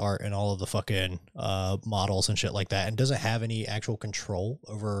concept art and all of the fucking models and shit like that, and doesn't have any actual control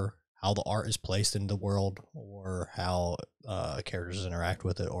over how the art is placed in the world or how characters interact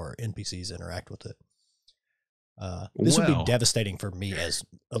with it or NPCs interact with it. This would be devastating for me as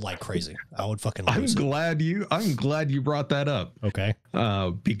like crazy. I would fucking lose I'm glad you brought that up. Okay.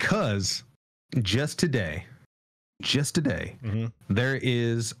 Because just today, there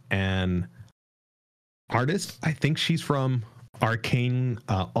is an artist. I think she's from Arcane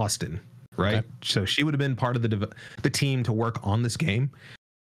Austin, right? Okay. So she would have been part of the team to work on this game.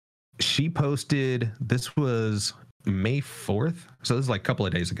 She posted, this was May 4th. So this is like a couple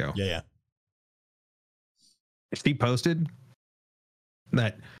of days ago. Yeah. She posted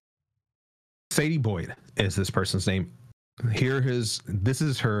that Sadie Boyd is this person's name. This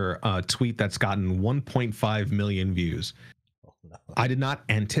is her tweet that's gotten 1.5 million views. Oh, no. I did not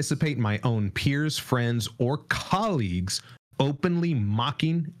anticipate my own peers, friends, or colleagues openly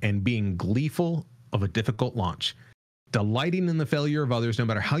mocking and being gleeful of a difficult launch. Delighting in the failure of others, no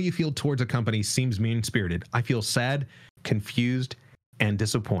matter how you feel towards a company, seems mean-spirited. I feel sad, confused, and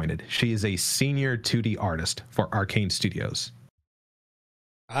disappointed. She is a senior 2D artist for Arcane Studios.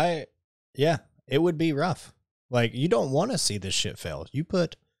 It would be rough. Like, you don't want to see this shit fail.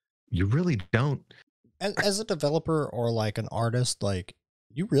 You really don't. As a developer or like an artist, like,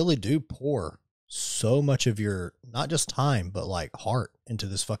 you really do pour so much of your, not just time, but like heart into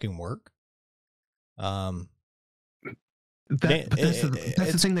this fucking work. That's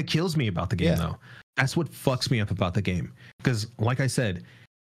the thing that kills me about the game, though. That's what fucks me up about the game. Because, like I said,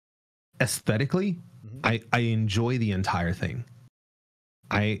 aesthetically, I enjoy the entire thing.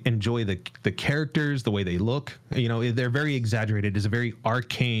 I enjoy the characters, the way they look. You know, they're very exaggerated. It's a very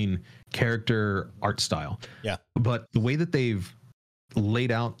arcane character art style. Yeah. But the way that they've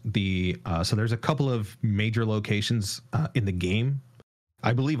laid out the so there's a couple of major locations in the game.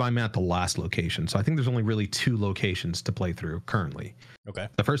 I believe I'm at the last location, so I think there's only really 2 locations to play through currently. Okay.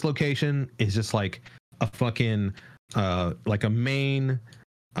 The first location is just like a fucking like a main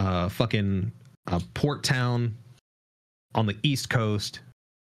fucking port town on the East Coast,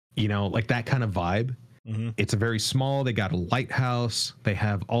 you know, like that kind of vibe. It's a very small, they got a lighthouse, they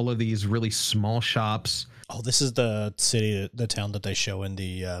have all of these really small shops. Oh, this is the city, the town that they show in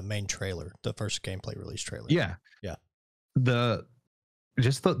the main trailer, the first gameplay release trailer. Yeah.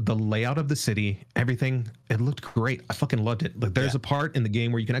 Just the layout of the city, everything, it looked great. I fucking loved it. Like, there's a part in the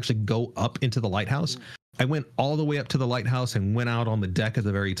game where you can actually go up into the lighthouse. I went all the way up to the lighthouse and went out on the deck at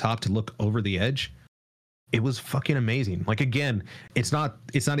the very top to look over the edge. It was fucking amazing. Like, again, it's not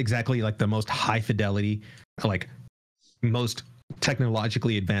exactly like the most high fidelity, like most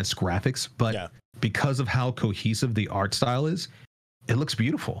technologically advanced graphics, but because of how cohesive the art style is, it looks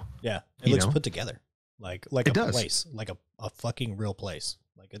beautiful. Yeah, it looks put together. Like it does. Place, like a fucking real place.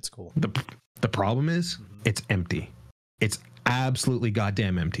 Like, it's cool. The problem is it's empty. It's absolutely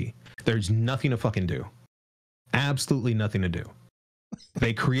goddamn empty. There's nothing to fucking do. Absolutely nothing to do.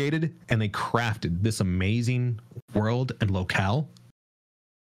 They created and they crafted this amazing world and locale,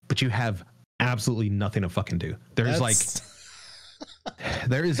 but you have absolutely nothing to fucking do. There is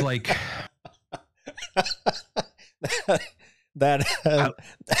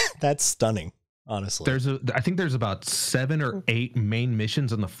that's stunning. Honestly, I think there's about 7 or 8 main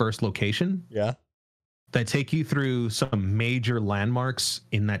missions in the first location. Yeah, that take you through some major landmarks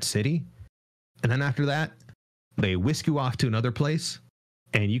in that city, and then after that, they whisk you off to another place,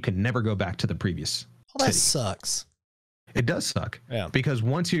 and you can never go back to the previous. Well, that sucks. It does suck. Yeah, because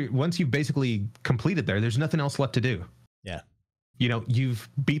once you've basically completed there's nothing else left to do. Yeah, you know, you've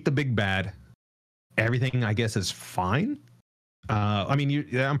beat the big bad. Everything, I guess, is fine. I mean,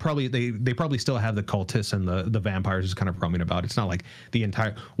 they probably still have the cultists and the vampires just kind of roaming about. It's not like the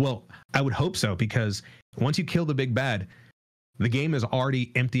entire. Well, I would hope so, because once you kill the big bad, the game is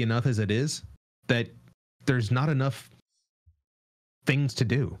already empty enough as it is that there's not enough things to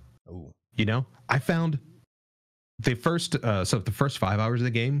do. Oh, you know, I found the first 5 hours of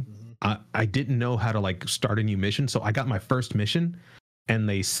the game, I didn't know how to like start a new mission, so I got my first mission, and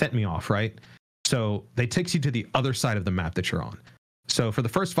they sent me off, right. So they takes you to the other side of the map that you're on. So for the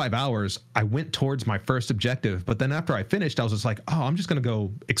first 5 hours, I went towards my first objective. But then after I finished, I was just like, oh, I'm just going to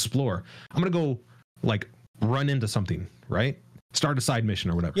go explore. I'm going to go like run into something, right? Start a side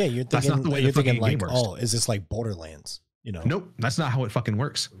mission or whatever. Yeah, you're thinking, that's not the way you're thinking like, game works. Oh, is this like Borderlands? You know? Nope, that's not how it fucking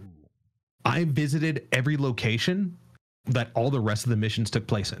works. Ooh. I visited every location that all the rest of the missions took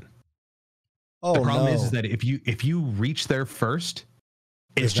place in. Oh, the problem is that if you reach there first,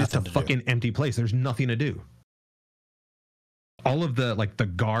 it's just a fucking empty place. There's nothing to do. All of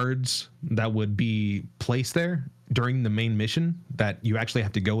the guards that would be placed there during the main mission that you actually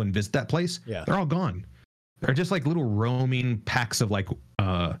have to go and visit that place, they're all gone. They're just like little roaming packs of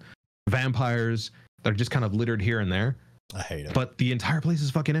vampires that are just kind of littered here and there. I hate it. But the entire place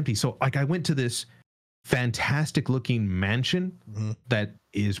is fucking empty. So I went to this fantastic looking mansion that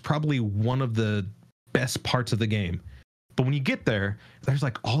is probably one of the best parts of the game. But when you get there, there's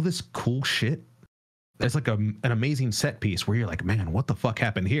like all this cool shit. There's like an amazing set piece where you're like, man, what the fuck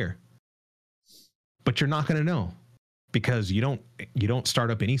happened here? But you're not going to know, because you don't start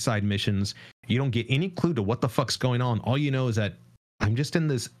up any side missions. You don't get any clue to what the fuck's going on. All you know is that I'm just in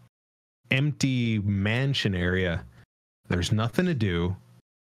this empty mansion area. There's nothing to do.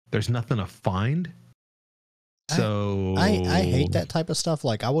 There's nothing to find. So I hate that type of stuff.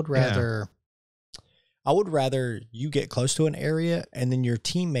 Like, I would rather you get close to an area and then your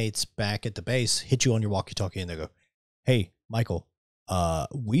teammates back at the base hit you on your walkie-talkie and they go, hey, Michael,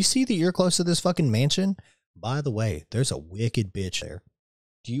 we see that you're close to this fucking mansion. By the way, there's a wicked bitch there.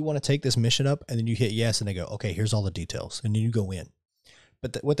 Do you want to take this mission up? And then you hit yes, and they go, okay, here's all the details. And then you go in.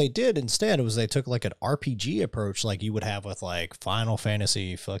 But what they did instead was they took like an RPG approach like you would have with like Final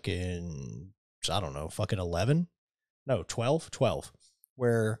Fantasy fucking, I don't know, fucking 11? No, 12,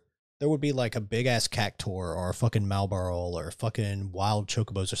 where there would be like a big ass cactuar or a fucking Malbarrel or fucking wild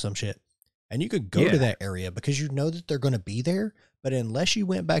chocobos or some shit. And you could go to that area because you know that they're going to be there. But unless you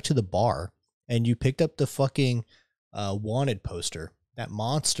went back to the bar and you picked up the fucking wanted poster, that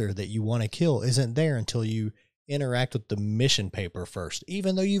monster that you want to kill isn't there until you interact with the mission paper first,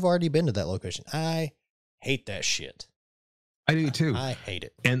 even though you've already been to that location. I hate that shit. I do too. I hate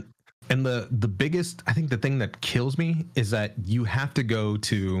it. And the biggest, I think the thing that kills me is that you have to go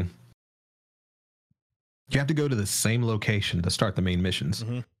to the same location to start the main missions.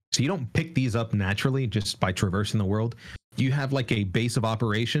 Mm-hmm. So you don't pick these up naturally just by traversing the world. You have like a base of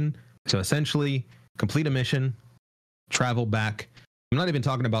operation. So essentially complete a mission, travel back. I'm not even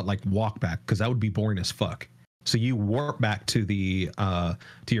talking about like walk back, because that would be boring as fuck. So you warp back to the to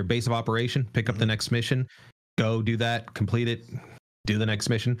your base of operation, pick up the next mission, go do that, complete it, do the next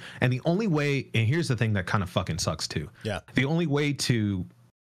mission. And the only way, and here's the thing that kind of fucking sucks too. Yeah. The only way to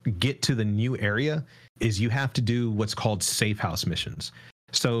get to the new area is you have to do what's called safe house missions.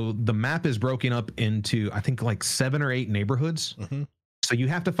 So the map is broken up into, I think, like 7 or 8 neighborhoods. Mm-hmm. So you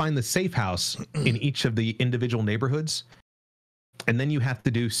have to find the safe house in each of the individual neighborhoods. And then you have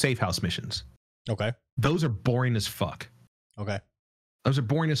to do safe house missions. Okay. Those are boring as fuck. Okay. Those are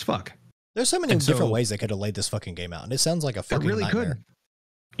boring as fuck. There's so many different ways they could have laid this fucking game out, and it sounds like a fucking really nightmare.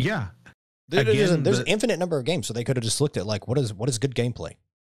 could. Yeah. There's an infinite number of games, so they could have just looked at like what is good gameplay.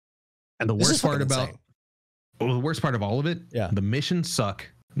 And the worst part the worst part of all of it, the missions suck.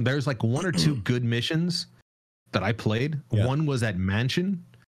 There's like 1 or 2 good missions that I played. Yeah. One was at Mansion,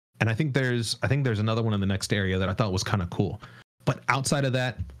 and I think there's another one in the next area that I thought was kind of cool. But outside of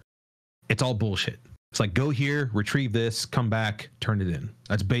that, it's all bullshit. It's like, go here, retrieve this, come back, turn it in.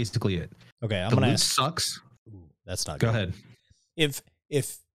 That's basically it. Okay, I'm the gonna loot ask. Sucks. Ooh, that's not Go good. ahead.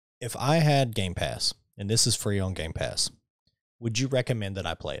 If I had Game Pass and this is free on Game Pass, would you recommend that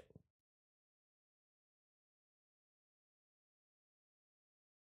I play it?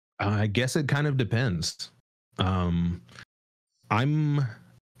 I guess it kind of depends. I'm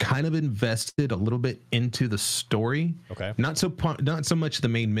kind of invested a little bit into the story. Okay. Not so much the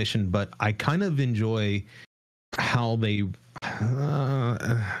main mission, but I kind of enjoy how they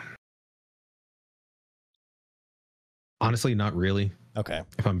honestly, not really. Okay.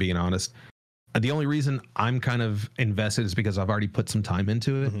 If I'm being honest. The only reason I'm kind of invested is because I've already put some time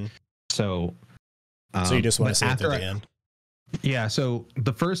into it. Mm-hmm. So you just want to see it to the end? Yeah, so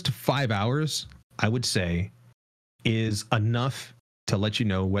the first 5 hours, I would say, is enough to let you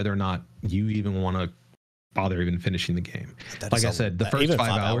know whether or not you even want to bother even finishing the game. Like I said, the first even 5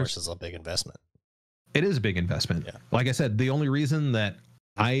 hours is a big investment. It is a big investment. Yeah. Like I said, the only reason that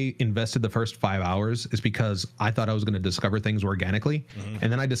I invested the first 5 hours is because I thought I was going to discover things organically. Mm-hmm.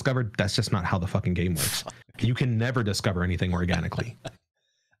 And then I discovered that's just not how the fucking game works. You can never discover anything organically.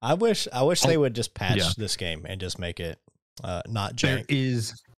 I wish they would just patch this game and just make it not jank. There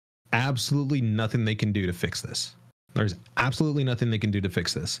is absolutely nothing they can do to fix this. There's absolutely nothing they can do to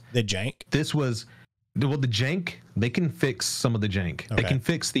fix this. The jank? This was, well, the jank, they can fix some of the jank. Okay. They can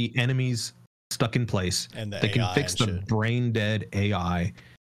fix the enemies stuck in place. And they can fix the brain dead AI.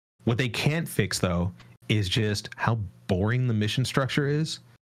 What they can't fix, though, is just how boring the mission structure is.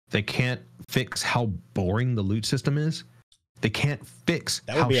 They can't fix how boring the loot system is. They can't fix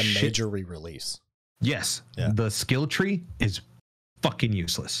that would be a major re-release. Yes. Yeah. The skill tree is fucking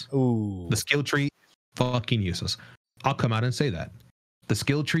useless. Ooh. The skill tree fucking useless. I'll come out and say that. The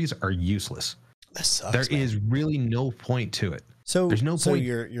skill trees are useless. That sucks, there is really no point to it. So there's no point. So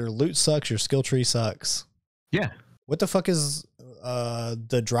your loot sucks, your skill tree sucks. Yeah. What the fuck is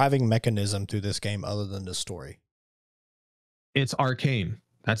the driving mechanism through this game other than the story? It's arcane.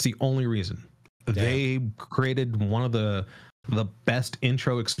 That's the only reason. Damn. They created one of the best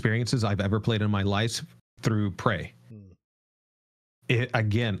intro experiences I've ever played in my life through Prey.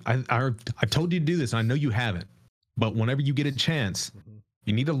 I've told you to do this, and I know you haven't, but whenever you get a chance,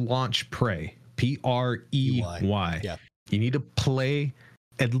 you need to launch Prey. Prey. Yeah. You need to play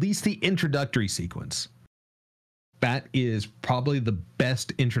at least the introductory sequence. That is probably the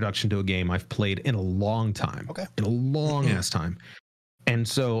best introduction to a game I've played in a long time. Okay. In a long ass time. And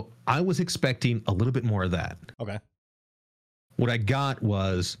so I was expecting a little bit more of that. Okay. What I got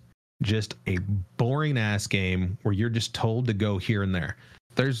was just a boring ass game where you're just told to go here and there.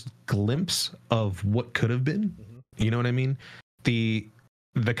 There's glimpse of what could have been. Mm-hmm. You know what I mean? The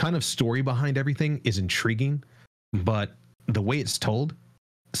kind of story behind everything is intriguing, but the way it's told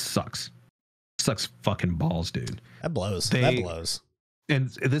sucks. Sucks fucking balls, dude. That blows. That blows. And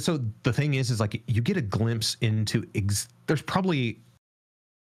this, so the thing is like you get a glimpse into there's probably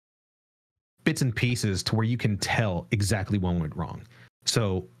bits and pieces to where you can tell exactly what went wrong.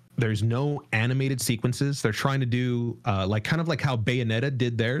 So there's no animated sequences. They're trying to do kind of like how Bayonetta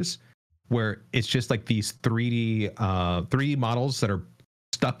did theirs, where it's just like these 3D models that are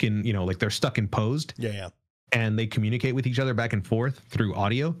stuck in, you know, like they're stuck in posed. Yeah. And they communicate with each other back and forth through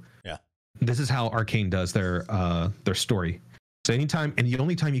audio. Yeah. This is how Arcane does their story. So anytime, and the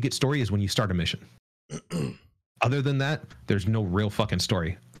only time you get story is when you start a mission. Other than that, there's no real fucking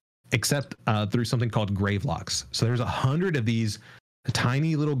story, except through something called grave locks. So there's 100 of these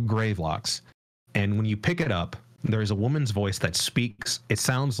tiny little grave locks, and when you pick it up, there's a woman's voice that speaks. It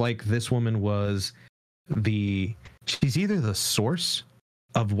sounds like this woman was she's either the source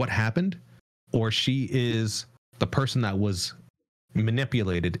of what happened, or she is the person that was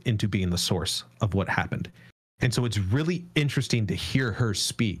manipulated into being the source of what happened. And so it's really interesting to hear her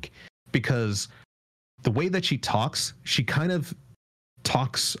speak, because the way that she talks, she kind of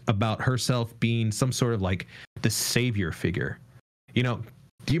talks about herself being some sort of like the savior figure. You know,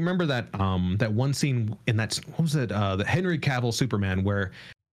 do you remember that that one scene in that, what was it, the Henry Cavill Superman, where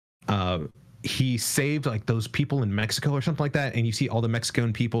he saved like those people in Mexico or something like that, and you see all the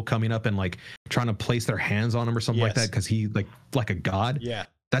Mexican people coming up and like trying to place their hands on him or something like that, because he like a god. Yeah,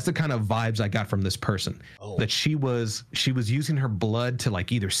 that's the kind of vibes I got from this person. That she was using her blood to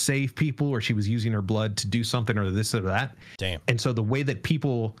like either save people, or she was using her blood to do something or this or that. Damn. And so the way that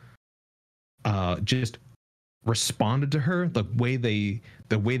people just responded to her, the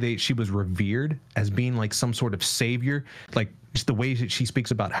way she was revered as being like some sort of savior, like just the way that she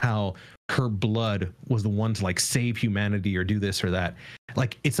speaks about how her blood was the one to like save humanity or do this or that.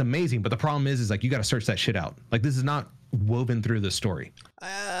 Like, it's amazing. But the problem is like, you got to search that shit out. Like, this is not woven through the story.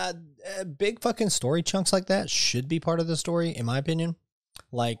 Big fucking story chunks like that should be part of the story, in my opinion.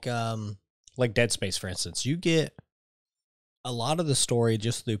 Like Dead Space, for instance. You get a lot of the story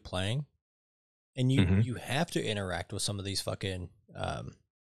just through playing, and you have to interact with some of these fucking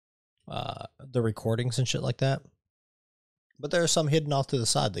the recordings and shit like that. But there are some hidden off to the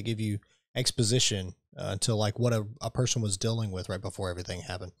side that give you exposition to like what a person was dealing with right before everything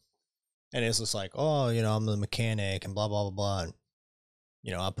happened. And it's just like, oh, you know, I'm the mechanic and blah, blah, blah, blah. And,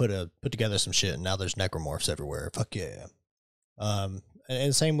 you know, I put together some shit, and now there's necromorphs everywhere. Fuck yeah.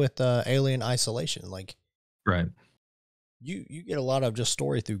 And same with Alien Isolation. Like, right. You get a lot of just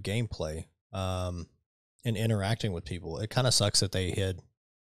story through gameplay and interacting with people. It kind of sucks that they hid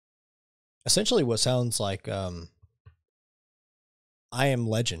essentially what sounds like I Am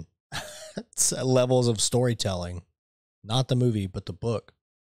Legend. It's levels of storytelling, not the movie, but the book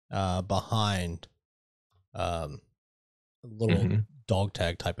behind little dog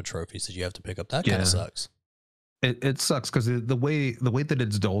tag type of trophies that you have to pick up. That kind of sucks. It sucks because the way that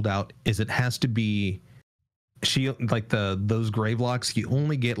it's doled out is it has to be, like those grave locks, you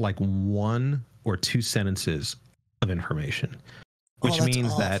only get like 1 or 2 sentences of information, which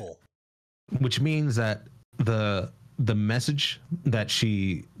means that the message that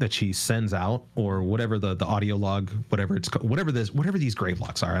she sends out, or whatever the audio log, whatever it's called, whatever these grave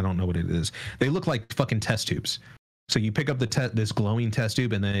locks are, I don't know what it is. They look like fucking test tubes. So you pick up this glowing test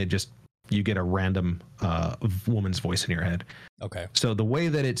tube, and then you get a random woman's voice in your head. Okay. So the way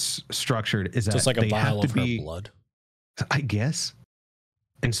that it's structured is that it's like a vial of her blood, I guess.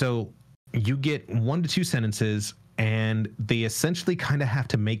 And so you get 1 to 2 sentences, and they essentially kind of have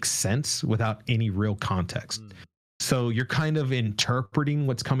to make sense without any real context. So you're kind of interpreting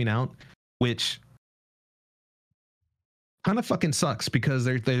what's coming out, which kind of fucking sucks, because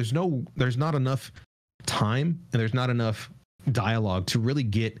there's not enough time and there's not enough dialogue to really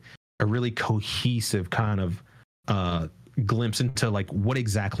get a really cohesive kind of glimpse into like what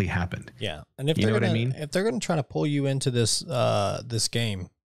exactly happened. Yeah. And if they're going to try to pull you into this this game,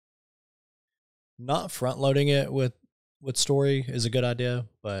 not front loading it with story is a good idea,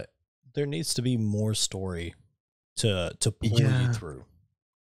 but there needs to be more story to pull you through.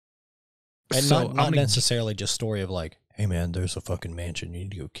 And so not necessarily just story of like, hey man, there's a fucking mansion, you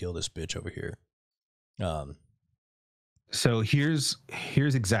need to go kill this bitch over here. So here's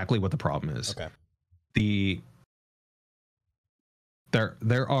exactly what the problem is. Okay.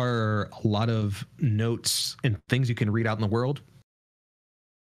 There are a lot of notes and things you can read out in the world.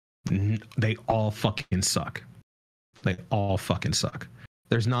 They all fucking suck. They all fucking suck.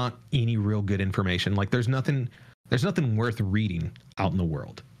 There's not any real good information. Like there's nothing worth reading out in the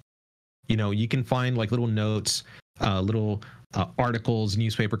world. You know, you can find like little notes, little articles,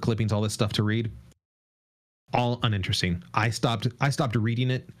 newspaper clippings, all this stuff to read. All uninteresting. I stopped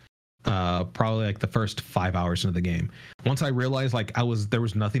reading it probably like the first 5 hours into the game. Once I realized like there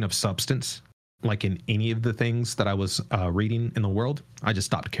was nothing of substance like in any of the things that I was reading in the world, I just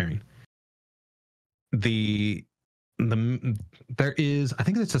stopped caring. There is, I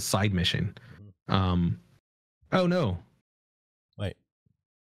think it's a side mission. Oh no. Wait.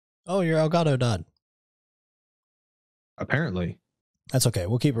 Oh, your Elgato died. Apparently. That's okay.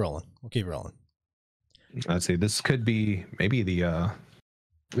 We'll keep rolling. Let's see. This could be maybe the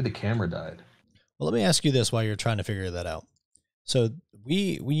camera died. Well, let me ask you this while you're trying to figure that out. So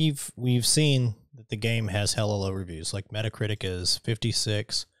we've seen that the game has hella low reviews. Like Metacritic is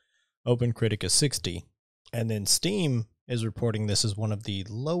 56, Opencritic is 60, and then Steam is reporting this as one of the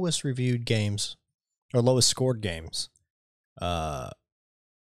lowest reviewed games or lowest scored games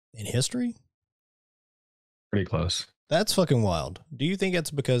in history. Pretty close. That's fucking wild. Do you think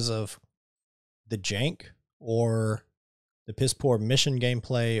it's because of the jank or the piss poor mission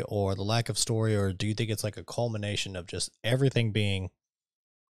gameplay or the lack of story, or do you think it's like a culmination of just everything being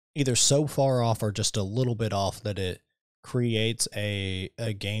either so far off or just a little bit off that it creates a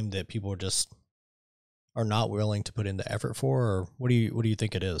game that people just are not willing to put in the effort for? Or what do you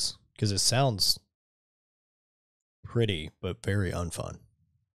think it is? Because it sounds pretty but very unfun.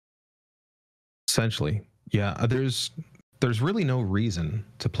 Essentially, yeah. There's really no reason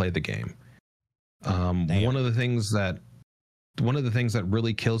to play the game. One of the things that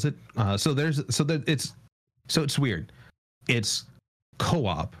really kills it. It's weird. It's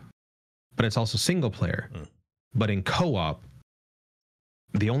co-op, but it's also single player. But in co-op,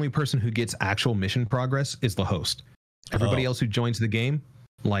 the only person who gets actual mission progress is the host. Everybody else who joins the game,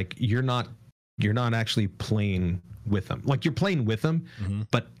 like you're not actually playing with them. Like you're playing with them,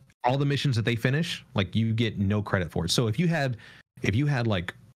 but all the missions that they finish, like you get no credit for it. So if you had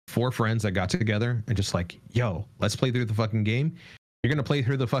like 4 friends that got together and just like, yo, let's play through the fucking game, you're going to play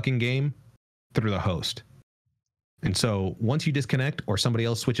through the fucking game through the host. And so once you disconnect or somebody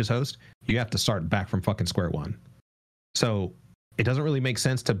else switches host, you have to start back from fucking square one. So it doesn't really make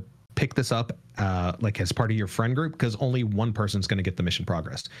sense to pick this up like as part of your friend group, because only one person's going to get the mission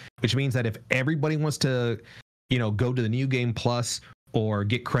progress, which means that if everybody wants to, go to the new game plus or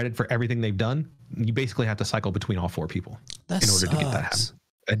get credit for everything they've done, you basically have to cycle between all 4 people in order to get that happen.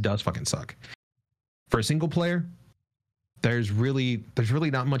 It does fucking suck. For a single player, there's really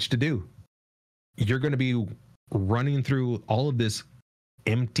not much to do. You're going to be running through all of this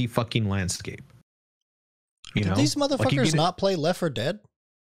empty fucking landscape. Did these motherfuckers not play Left 4 Dead?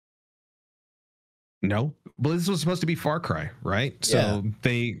 No. Well, this was supposed to be Far Cry, right? So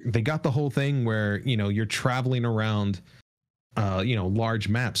they got the whole thing where, you're traveling around large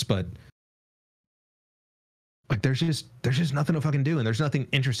maps, but like there's just nothing to fucking do, and there's nothing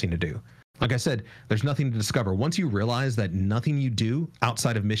interesting to do. Like I said, there's nothing to discover. Once you realize that nothing you do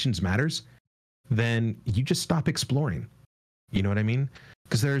outside of missions matters, then you just stop exploring. You know what I mean?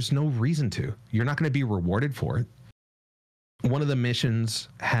 Because there's no reason to. You're not going to be rewarded for it. One of the missions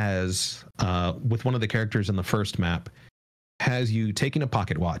has, with one of the characters in the first map, has you taking a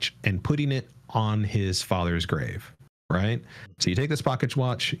pocket watch and putting it on his father's grave. Right? So you take this pocket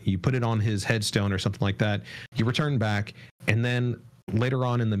watch, you put it on his headstone or something like that, you return back, and then later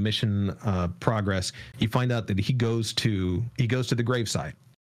on in the mission progress, you find out that he goes to the gravesite,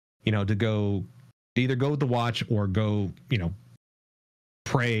 to either go with the watch or go,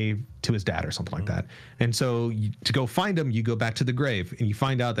 pray to his dad or something like that. And so to go find him, you go back to the grave and you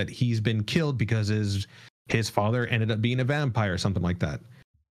find out that he's been killed because his father ended up being a vampire or something like that.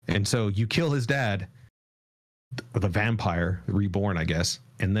 And so you kill his dad, the vampire reborn, I guess,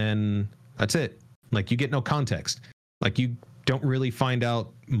 and then that's it. Like you get no context. Like you don't really find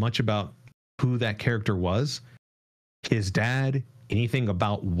out much about who that character was, his dad, anything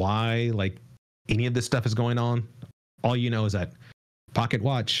about why like any of this stuff is going on. All you know is that pocket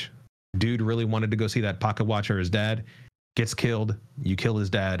watch, dude really wanted to go see that pocket watch or his dad, gets killed, you kill his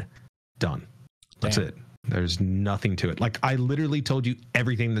dad, done. That's it. There's nothing to it. Like I literally told you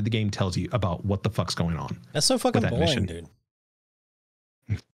everything that the game tells you about what the fuck's going on. That's so fucking boring, mission. Dude.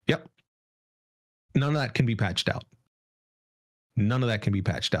 Yep. None of that can be patched out.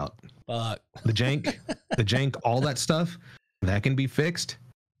 Fuck. The jank, all that stuff, that can be fixed,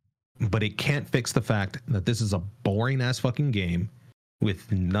 but it can't fix the fact that this is a boring ass fucking game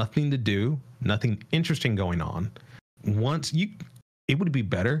with nothing to do, nothing interesting going on. It would be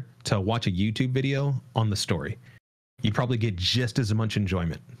better to watch a YouTube video on the story. You'd probably get just as much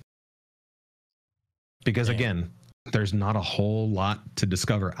enjoyment. Because again, there's not a whole lot to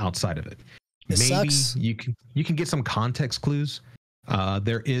discover outside of it. Maybe you can get some context clues.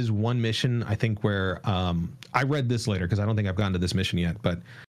 There is one mission, I think, where I read this later because I don't think I've gotten to this mission yet, but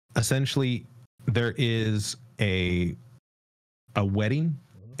essentially there is a wedding,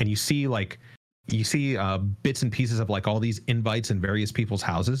 and you see bits and pieces of like all these invites in various people's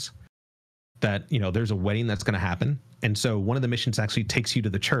houses that, there's a wedding that's going to happen. And so one of the missions actually takes you to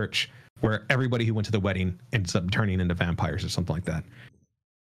the church where everybody who went to the wedding ends up turning into vampires or something like that.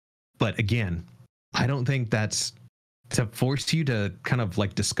 But again, I don't think that's to force you to kind of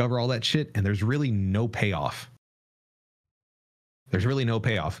like discover all that shit, and there's really no payoff. There's really no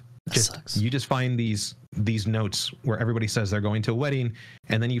payoff. You just find these notes where everybody says they're going to a wedding,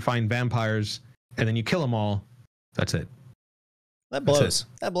 and then you find vampires, and then you kill them all. That's it. That blows.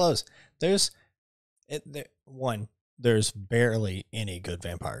 That blows. There's barely any good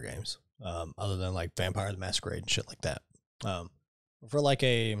vampire games, other than like Vampire the Masquerade and shit like that. For like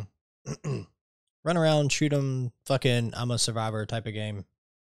a run around, shoot 'em, fucking I'm a survivor type of game.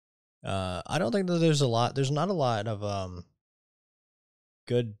 I don't think that there's not a lot of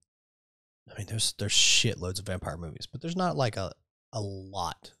good. I mean, there's shitloads of vampire movies, but there's not like a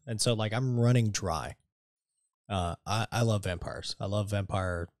lot. And so like I'm running dry. I love vampires. I love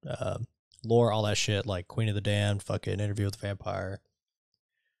vampire lore, all that shit, like Queen of the Damned, fucking Interview with the Vampire.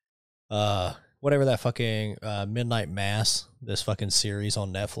 Whatever that fucking Midnight Mass, this fucking series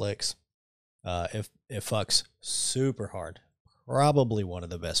on Netflix. It fucks super hard. Probably one of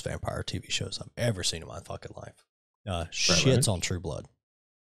the best vampire TV shows I've ever seen in my fucking life. Shits on True Blood.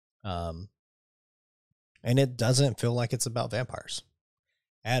 And it doesn't feel like it's about vampires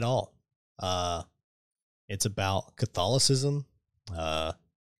at all. It's about Catholicism,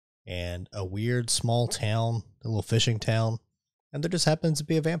 and a weird small town, a little fishing town, and there just happens to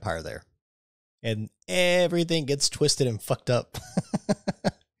be a vampire there. And everything gets twisted and fucked up.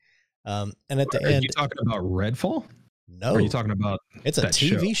 And at the end... Are you talking about Redfall? No. Or are you talking about It's a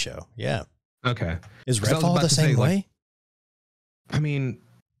TV show. Yeah. Okay. Is Redfall the same way? Like, I mean,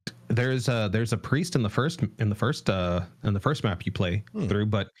 there's a priest in the first map you play through,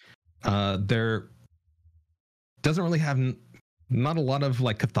 but there doesn't really have not a lot of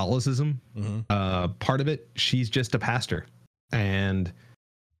like Catholicism part of it. She's just a pastor, and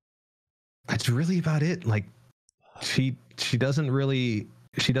that's really about it. Like she doesn't really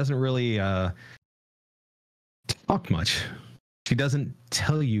talk much. She doesn't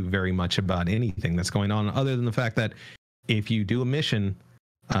tell you very much about anything that's going on, other than the fact that if you do a mission,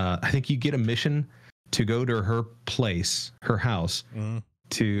 I think you get a mission to go to her place, her house,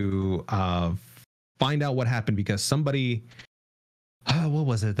 to find out what happened, because somebody, what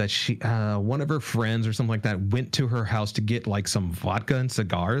was it that she, one of her friends or something like that went to her house to get like some vodka and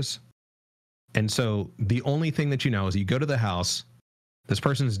cigars. And so the only thing that you know is you go to the house, this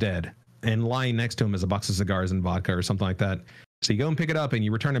person's dead, and lying next to him is a box of cigars and vodka or something like that. So you go and pick it up and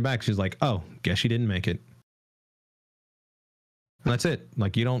you return it back. She's like, oh, guess she didn't make it. And that's it.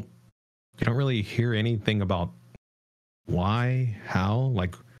 Like you don't really hear anything about why, how,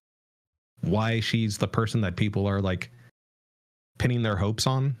 like why she's the person that people are like pinning their hopes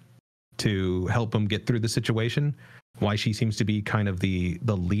on to help them get through the situation. Why she seems to be kind of the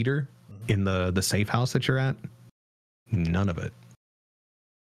leader in the safe house that you're at. None of it.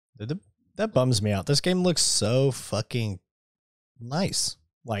 That bums me out. This game looks so fucking nice.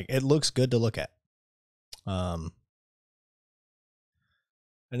 Like it looks good to look at. And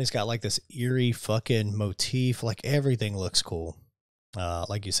it's got like this eerie fucking motif. Like everything looks cool.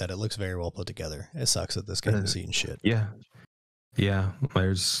 Like you said, it looks very well put together. It sucks that this game is eating shit. Yeah.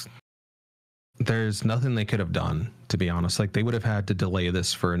 There's nothing they could have done, to be honest. Like they would have had to delay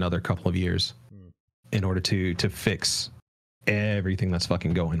this for another couple of years in order to fix everything that's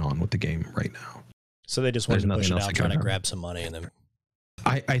fucking going on with the game right now. So they just wanted to push it out, trying to grab some money, and then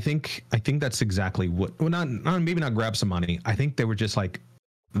I think that's exactly what. Well, not maybe not grab some money. I think they were just like,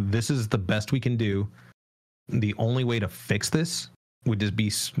 this is the best we can do. The only way to fix this would be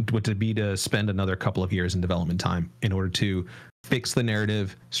to spend another couple of years in development time in order to fix the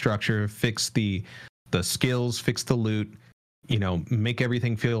narrative structure, fix the skills, fix the loot, make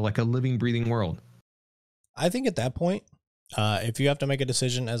everything feel like a living, breathing world. I think at that point, if you have to make a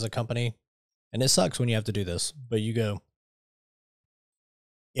decision as a company, and it sucks when you have to do this, but you go,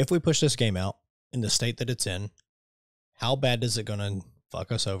 if we push this game out in the state that it's in, how bad is it going to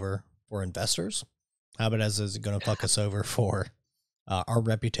fuck us over for investors? How bad is it going to fuck us over for our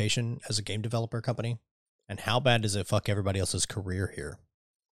reputation as a game developer company? And how bad does it fuck everybody else's career here?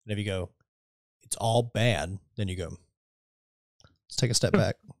 And if you go, it's all bad, then you go, let's take a step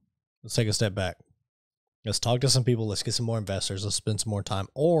back. Let's take a step back. Let's talk to some people. Let's get some more investors. Let's spend some more time.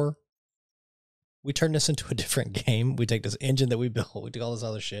 Or we turn this into a different game. We take this engine that we built. We do all this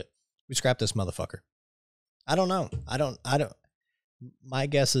other shit. We scrap this motherfucker. I don't know. I don't. My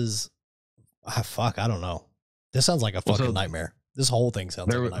guess is, fuck, I don't know. This sounds like a fucking nightmare. This whole thing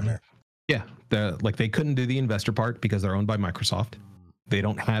sounds like a nightmare. Yeah. They couldn't do the investor part because they're owned by Microsoft. They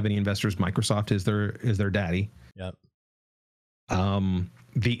don't have any investors. Microsoft is their daddy. Yep.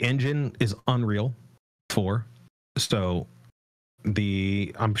 The engine is Unreal 4. So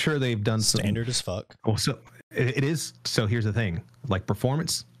I'm sure they've done standard as fuck. Oh, so it is. So here's the thing: like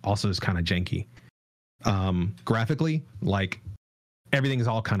performance also is kind of janky. Graphically, like everything is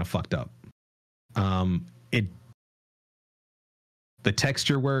all kind of fucked up. The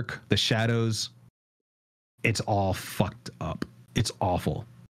texture work, the shadows, it's all fucked up. It's awful.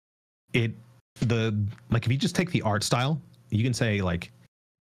 If you just take the art style, you can say like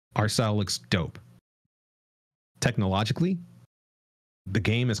art style looks dope. Technologically, the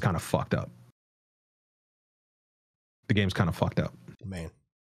game is kind of fucked up. The game's kind of fucked up. Man.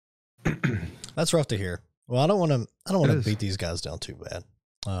 That's rough to hear. Well, I don't want to beat these guys down too bad.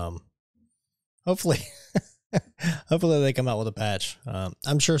 Hopefully they come out with a patch.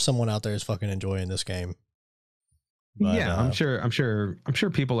 I'm sure someone out there is fucking enjoying this game. But, yeah, I'm sure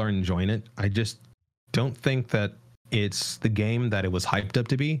people are enjoying it. I just don't think that it's the game that it was hyped up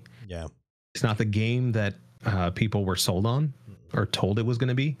to be. Yeah. It's not the game that people were sold on or told it was going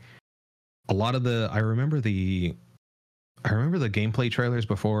to be. A lot of I remember the gameplay trailers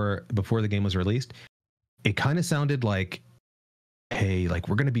before the game was released. It kind of sounded like, hey, like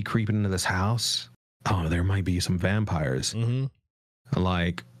we're going to be creeping into this house. Oh, there might be some vampires. Mm-hmm.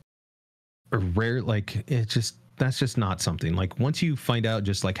 Like rare, like that's just not something. Like once you find out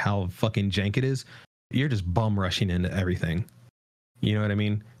just like how fucking jank it is, you're just bum rushing into everything. You know what I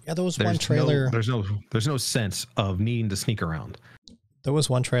mean? Yeah, there was one trailer. There's no sense of needing to sneak around. There was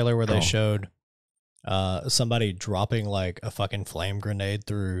one trailer where they showed somebody dropping like a fucking flame grenade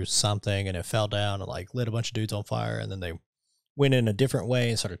through something and it fell down and like lit a bunch of dudes on fire, and then they went in a different way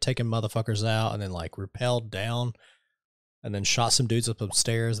and started taking motherfuckers out and then like rappelled down and then shot some dudes up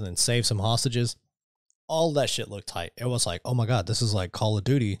upstairs and then saved some hostages. All that shit looked tight. It was like, oh my God, this is like Call of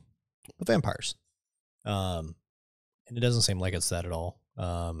Duty with vampires. And it doesn't seem like it's that at all.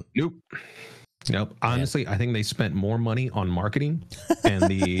 Nope. Honestly, I think they spent more money on marketing and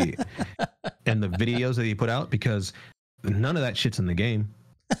the videos that they put out, because none of that shit's in the game.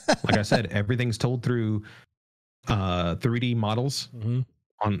 Like I said, everything's told through 3D models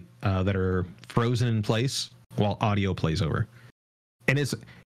on that are frozen in place while audio plays over. And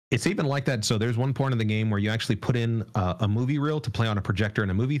it's even like that. So there's one point in the game where you actually put in a movie reel to play on a projector in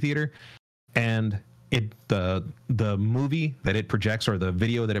a movie theater, and the movie that it projects, or the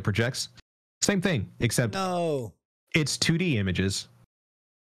video that it projects, same thing, except it's 2D images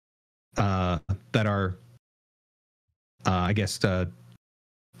that are I guess they're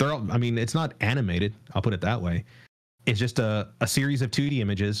all, I mean, it's not animated, I'll put it that way. It's just a series of 2D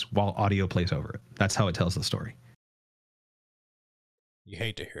images while audio plays over it. That's how it tells the story. You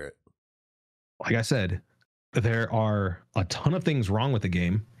hate to hear it. Like I said, there are a ton of things wrong with the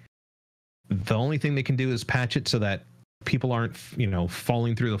game. The only thing they can do is patch it so that people aren't,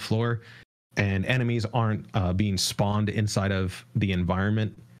 falling through the floor and enemies aren't being spawned inside of the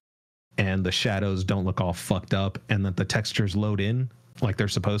environment, and the shadows don't look all fucked up, and that the textures load in like they're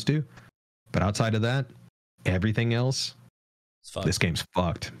supposed to. But outside of that, everything else, this game's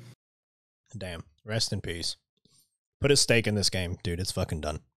fucked. Damn. Rest in peace. Put a stake in this game, dude. It's fucking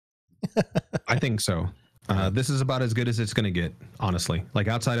done. I think so. This is about as good as it's going to get, honestly. Like,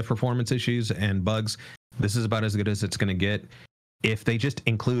 outside of performance issues and bugs, this is about as good as it's going to get. If they just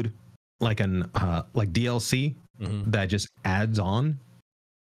include like DLC that just adds on,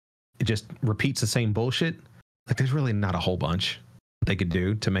 it just repeats the same bullshit. Like, there's really not a whole bunch they could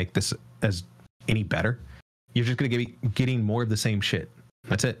do to make this as any better. You're just going to be getting more of the same shit.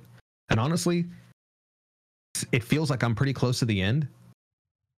 That's it. And honestly, it feels like I'm pretty close to the end.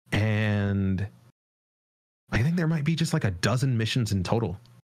 And I think there might be just like a dozen missions in total.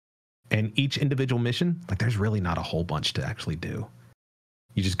 And each individual mission, like, there's really not a whole bunch to actually do.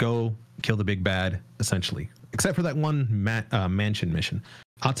 You just go kill the big bad, essentially. Except for that one mansion mission.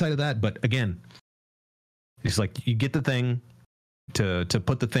 Outside of that, but again, it's like you get the thing to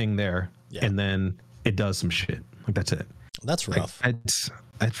put the thing there, and then it does some shit. Like, that's it. That's rough.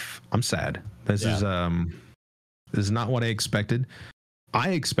 I'm sad. This is not what I expected. I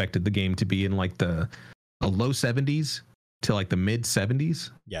expected the game to be in like the low 70s to like the mid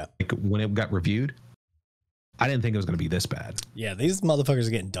 70s. Yeah. Like when it got reviewed. I didn't think it was going to be this bad. Yeah, these motherfuckers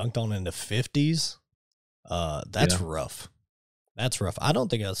are getting dunked on in the 50s. That's rough. That's rough. I don't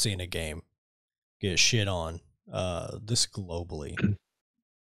think I've seen a game get shit on this globally.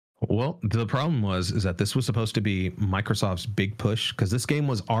 Well, the problem is that this was supposed to be Microsoft's big push, because this game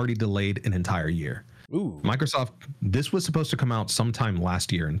was already delayed an entire year. Ooh. This was supposed to come out sometime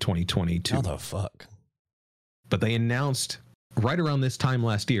last year in 2022. How the fuck? But they announced right around this time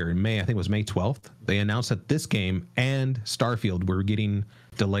last year, in May, I think it was May 12th, they announced that this game and Starfield were getting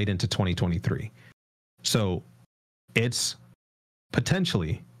delayed into 2023. So it's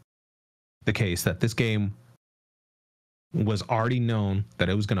potentially the case that this game was already known that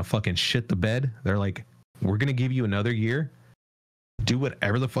it was going to fucking shit the bed. They're like, we're going to give you another year. Do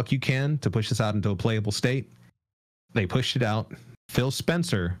whatever the fuck you can to push this out into a playable state. They pushed it out. Phil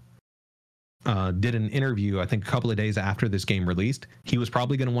Spencer did an interview, I think, a couple of days after this game released. He was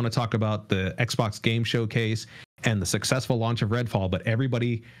probably going to want to talk about the Xbox Game Showcase and the successful launch of Redfall, but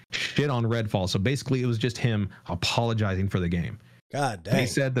everybody shit on Redfall. So basically, it was just him apologizing for the game. God dang. They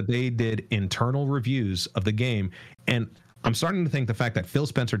said that they did internal reviews of the game, and I'm starting to think the fact that Phil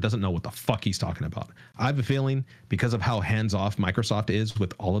Spencer doesn't know what the fuck he's talking about. I have a feeling, because of how hands-off Microsoft is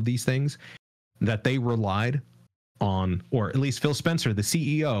with all of these things, that they relied on, or at least Phil Spencer, the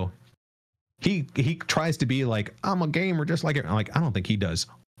CEO, he tries to be like, I'm a gamer just like it. I'm like, I don't think he does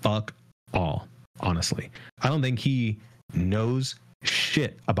fuck all, honestly. I don't think he knows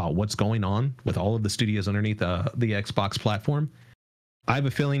shit about what's going on with all of the studios underneath the Xbox platform. I have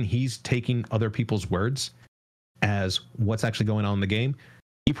a feeling he's taking other people's words as what's actually going on in the game.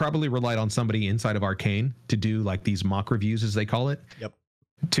 He probably relied on somebody inside of Arcane to do like these mock reviews, as they call it. Yep.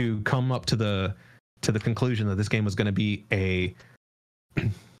 To come up to the conclusion that this game was going to be a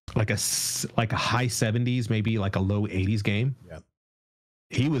high 70s, maybe like a low 80s game. Yep.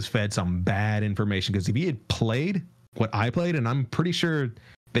 He was fed some bad information, because if he had played what I played, and I'm pretty sure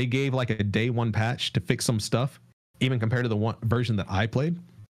they gave like a day one patch to fix some stuff, even compared to the one version that I played.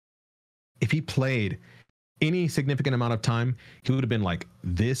 If he played any significant amount of time, he would have been like,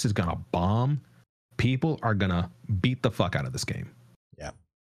 this is gonna bomb. People are gonna beat the fuck out of this game. Yeah.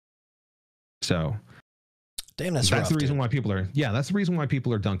 So damn, that's the reason why people are that's the reason why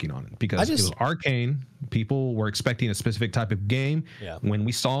people are dunking on it, because it was Arcane. People were expecting a specific type of game. Yeah. When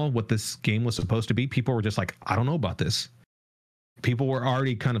we saw what this game was supposed to be, people were just like, I don't know about this. People were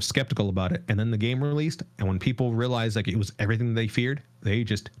already kind of skeptical about it, and then the game released, and when people realized like it was everything they feared, they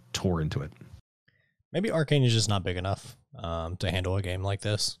just tore into it. Maybe Arcane is just not big enough to handle a game like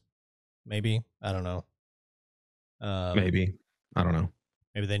this. Maybe. I don't know. Maybe. I don't know.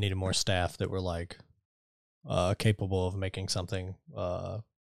 Maybe they needed more staff that were like capable of making something or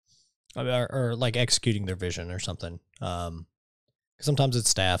like executing their vision or something. Sometimes it's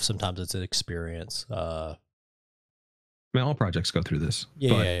staff, sometimes it's experience. I mean, all projects go through this.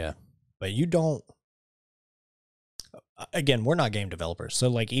 Yeah. But you don't. Again, we're not game developers, so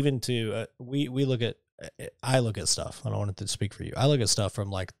like even to we look at. I look at stuff. I don't want it to speak for you. I look at stuff from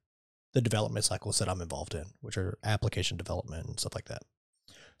like the development cycles that I'm involved in, which are application development and stuff like that.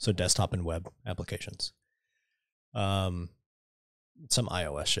 So desktop and web applications. Some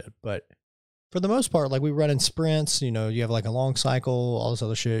iOS shit, but for the most part, like we run in sprints. You know, you have like a long cycle, all this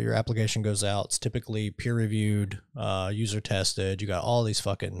other shit. Your application goes out. It's typically peer reviewed, user tested. You got all these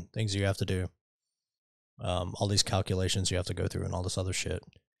fucking things you have to do. All these calculations you have to go through and all this other shit.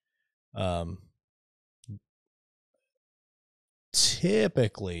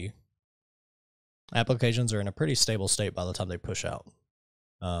 Typically, applications are in a pretty stable state by the time they push out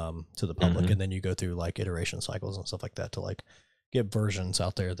to the public, and then you go through like iteration cycles and stuff like that to like get versions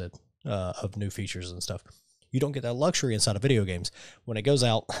out there that of new features and stuff. You don't get that luxury inside of video games. When it goes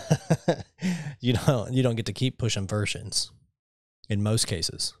out, you don't get to keep pushing versions in most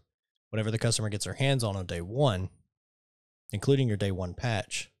cases. Whatever the customer gets their hands on day one, including your day one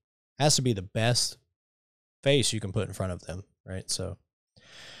patch, has to be the best face you can put in front of them, right? So,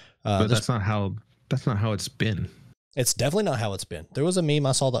 but that's not how it's been. It's definitely not how it's been. There was a meme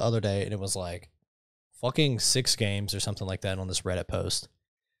I saw the other day, and it was like fucking 6 games or something like that on this Reddit post.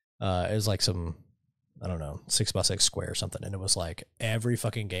 It was like some, I don't know, 6x6 square or something, and it was like every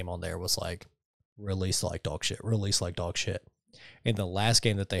fucking game on there was like released like dog shit, and the last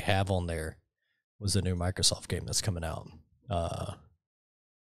game that they have on there was the new Microsoft game that's coming out.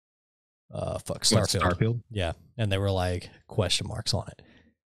 Starfield. Yeah, and they were like question marks on it.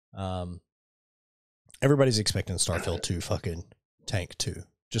 Everybody's expecting Starfield to fucking tank too,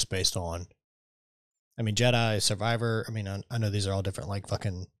 just based on, I mean, Jedi Survivor. I mean, I know these are all different like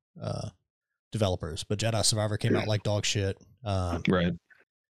fucking developers, but Jedi Survivor came out like dog shit. Right.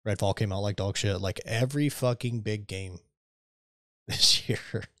 Redfall came out like dog shit. Like every fucking big game this year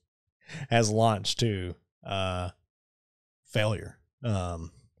has launched to failure,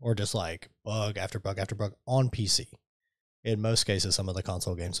 or just like bug after bug after bug on PC. In most cases, some of the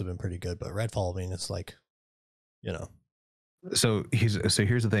console games have been pretty good, but Redfall, I mean, it's like, you know. So here's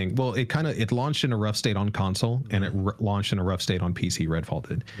the thing. Well, it launched in a rough state on console, and it launched in a rough state on PC. Redfall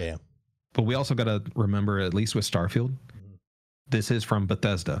did. Yeah. But we also got to remember, at least with Starfield, this is from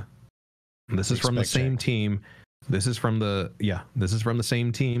Bethesda. This is from the same team. This is from the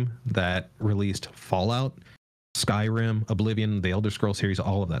same team that released Fallout Skyrim, Oblivion, the Elder Scrolls series,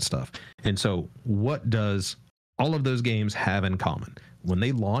 all of that stuff. And so what does all of those games have in common? When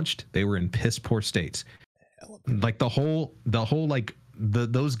they launched, they were in piss poor states. Like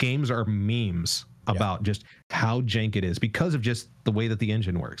those games are memes about just how jank it is because of just the way that the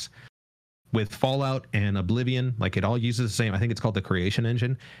engine works. With Fallout and Oblivion, like it all uses the same, I think it's called the creation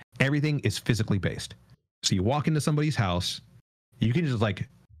engine. Everything is physically based. So you walk into somebody's house, you can just like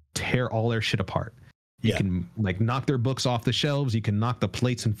tear all their shit apart. You can like knock their books off the shelves. You can knock the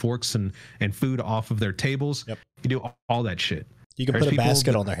plates and forks and food off of their tables. Yep. You do all that shit. You can put a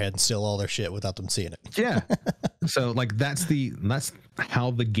basket on their head and steal all their shit without them seeing it. Yeah. So like that's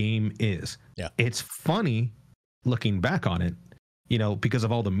how the game is. Yeah. It's funny looking back on it, you know, because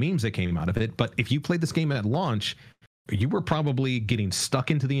of all the memes that came out of it. But if you played this game at launch, you were probably getting stuck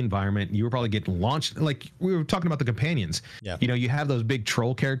into the environment. You were probably getting launched. Like we were talking about the companions. Yeah. You know, you have those big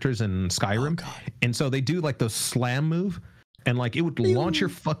troll characters in Skyrim. Oh, and so they do like the slam move and like it would launch your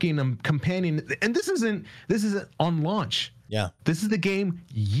fucking companion. And this isn't on launch. Yeah. This is the game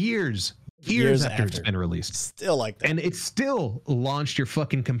years after it's been released. Still like that. And it still launched your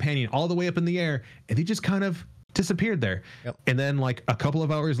fucking companion all the way up in the air. And they just kind of disappeared there. Yep. And then like a couple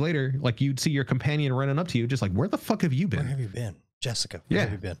of hours later, like you'd see your companion running up to you, just like, where the fuck have you been? Where have you been? Jessica, where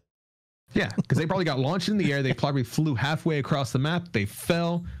have you been? Yeah, because they probably got launched in the air. They probably flew halfway across the map. They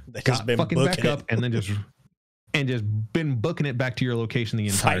fell, got fucking back up, and then just been booking it back to your location the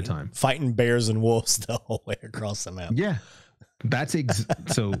entire time. Fighting bears and wolves the whole way across the map. Yeah. That's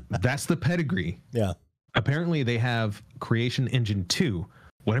so that's the pedigree. Yeah. Apparently they have Creation Engine 2,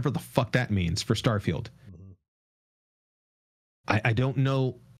 whatever the fuck that means, for Starfield. Mm-hmm. I don't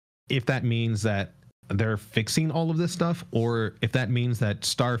know if that means that they're fixing all of this stuff or if that means that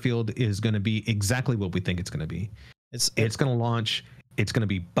Starfield is going to be exactly what we think it's going to be. It's going to launch. It's going to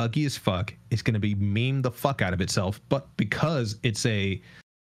be buggy as fuck. It's going to be meme the fuck out of itself. But because it's a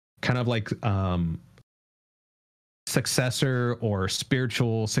kind of like successor or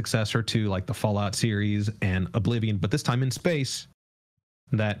spiritual successor to like the Fallout series and Oblivion, but this time in space,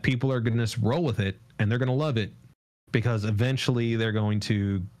 that people are going to roll with it and they're going to love it because eventually they're going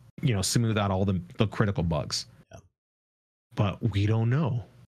to, you know, smooth out all the critical bugs. Yeah. But we don't know.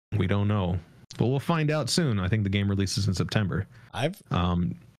 But we'll find out soon. I think the game releases in September. I've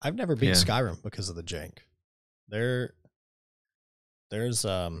never beat Skyrim because of the jank. There's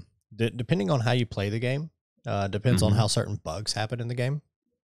depending on how you play the game, depends on how certain bugs happen in the game.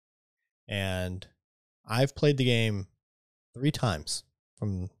 And I've played the game 3 times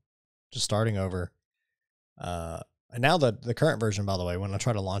from just starting over. And now the current version, by the way, when I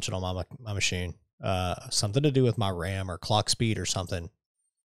try to launch it on my machine, something to do with my RAM or clock speed or something,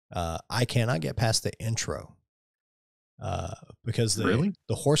 I cannot get past the intro because the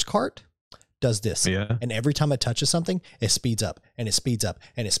horse cart does this. Yeah. And every time it touches something, it speeds up and it speeds up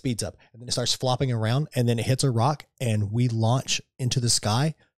and it speeds up. And then it starts flopping around and then it hits a rock and we launch into the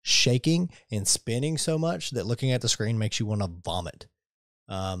sky, shaking and spinning so much that looking at the screen makes you want to vomit.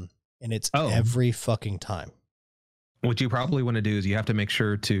 And it's every fucking time. What you probably want to do is you have to make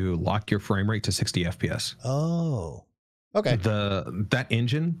sure to lock your frame rate to 60 FPS. Oh, okay. That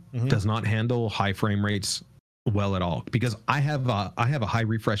engine does not handle high frame rates well at all because I have a high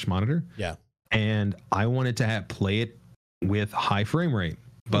refresh monitor. Yeah. And I wanted to play it with high frame rate,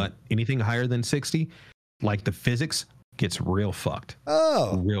 but anything higher than 60, like the physics gets real fucked.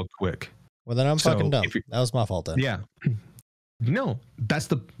 Oh, real quick. Well, then I'm fucking dumb. That was my fault then. Yeah. No, that's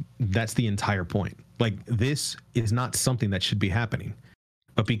the entire point. Like this is not something that should be happening,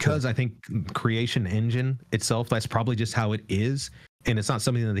 but because I think Creation Engine itself, that's probably just how it is. And it's not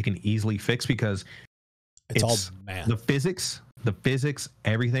something that they can easily fix because it's all math. The physics,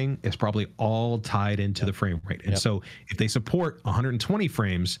 everything is probably all tied into the frame rate. And so if they support 120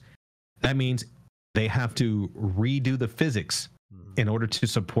 frames, that means they have to redo the physics in order to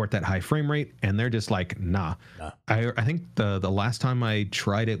support that high frame rate. And they're just like, nah. I think the last time I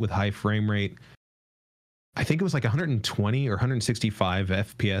tried it with high frame rate, I think it was like 120 or 165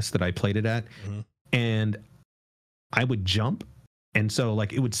 FPS that I played it at. And I would jump. And so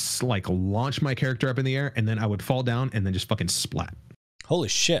like it would like launch my character up in the air and then I would fall down and then just fucking splat. Holy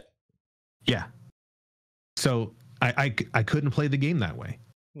shit. Yeah. So I couldn't play the game that way.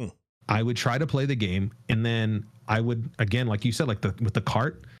 I would try to play the game and then I would, again, like you said, like with the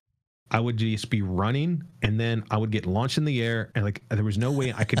cart, I would just be running and then I would get launched in the air and like there was no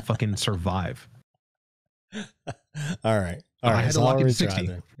way I could fucking survive. All right. I had to lock it to 60.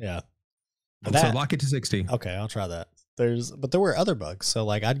 Yeah. So lock it to 60. Okay, I'll try that. But there were other bugs. So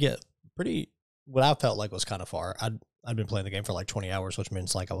like I'd get what I felt like was kind of far. I'd been playing the game for like 20 hours, which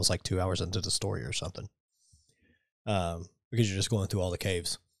means like I was like 2 hours into the story or something. because you're just going through all the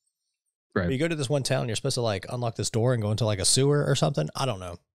caves. Right. But you go to this one town, you're supposed to like unlock this door and go into like a sewer or something. I don't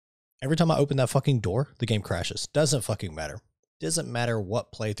know. Every time I open that fucking door, the game crashes. Doesn't fucking matter. Doesn't matter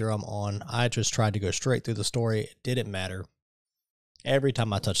what playthrough I'm on. I just tried to go straight through the story. It didn't matter. Every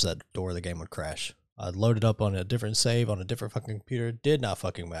time I touched that door, the game would crash. I loaded up on a different save on a different fucking computer. Did not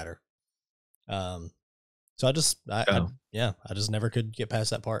fucking matter. So I just never could get past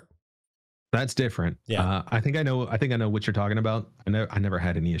that part. That's different. Yeah. I think I know what you're talking about. I never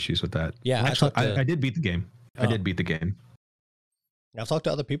had any issues with that. Yeah. Actually, I did beat the game. I did beat the game. I've talked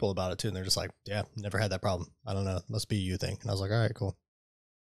to other people about it too, and they're just like, yeah, never had that problem. I don't know. Must be you thing. And I was like, all right, cool.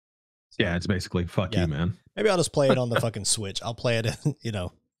 So, yeah, it's basically fuck you, man. Maybe I'll just play it on the fucking Switch. I'll play it in,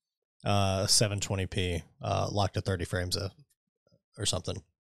 720p, locked to 30 frames or something.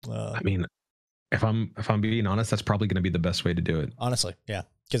 I mean, if I'm being honest, that's probably going to be the best way to do it. Honestly, yeah,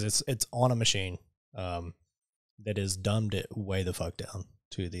 because it's on a machine that is dumbed it way the fuck down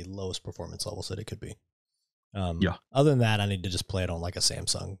to the lowest performance levels that it could be. Yeah. Other than that, I need to just play it on like a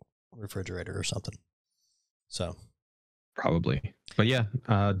Samsung refrigerator or something. So probably, but yeah,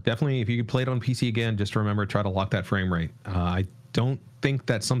 definitely. If you could play it on PC again, just remember, try to lock that frame rate. I don't think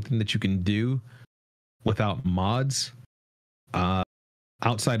that's something that you can do without mods.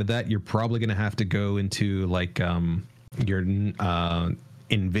 Outside of that, you're probably going to have to go into like your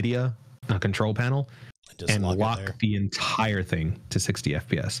NVIDIA control panel and lock the entire thing to 60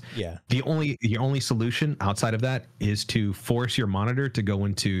 FPS. Yeah. The only solution outside of that is to force your monitor to go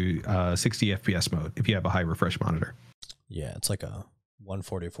into 60 FPS mode if you have a high refresh monitor. Yeah, it's like a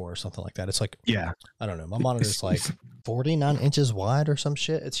 144 or something like that. It's like, yeah, I don't know. My monitor's like 49 inches wide or some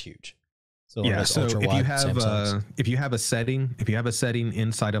shit. It's huge. So yeah, so if you have a setting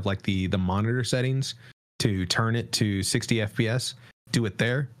inside of like the monitor settings to turn it to 60 FPS, do it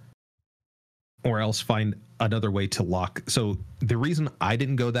there. Or else find another way to lock. So the reason I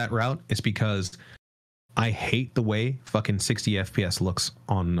didn't go that route is because I hate the way fucking 60 FPS looks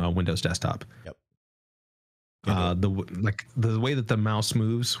on Windows desktop. Yep. The way that the mouse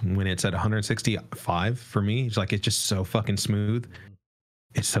moves when it's at 165 for me, it's just so fucking smooth.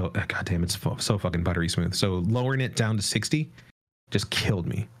 It's so goddamn, it's so fucking buttery smooth. So lowering it down to 60 just killed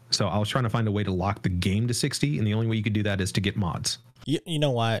me. So I was trying to find a way to lock the game to 60, and the only way you could do that is to get mods. You know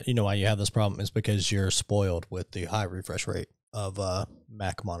why you have this problem is because you're spoiled with the high refresh rate of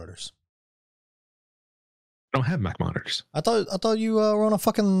Mac monitors. I don't have Mac monitors. I thought you were on a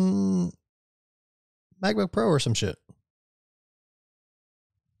fucking MacBook Pro or some shit.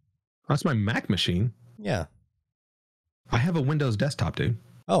 That's my Mac machine. Yeah. I have a Windows desktop, dude.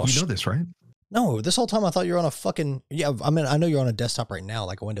 Oh, you know this, right? No, this whole time I thought you were on a fucking... Yeah, I mean, I know you're on a desktop right now,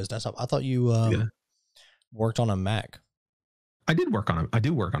 like a Windows desktop. I thought you worked on a Mac. I do work on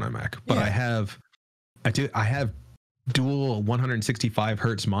a Mac, but yeah. I have dual 165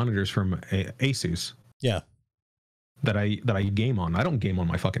 hertz monitors from Asus. Yeah. That I game on. I don't game on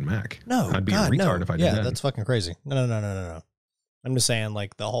my fucking Mac. No, I'd be a retard if I did that. Yeah, that's fucking crazy. No. I'm just saying,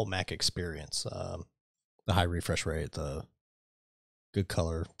 like, the whole Mac experience, the high refresh rate, the good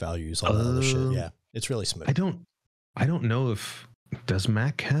color values, all that other shit. Yeah, it's really smooth. I don't know if does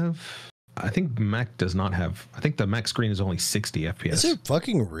Mac have. I think Mac does not have. I think the Mac screen is only 60 FPS. Is it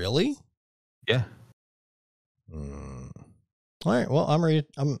fucking really? Yeah. All right. Well, I'm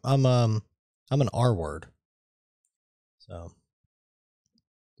an R word. So,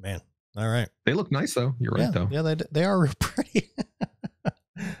 man. All right. They look nice though. You're right though. Yeah, they are real pretty.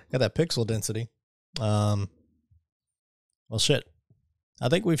 Got that pixel density. Well, shit. I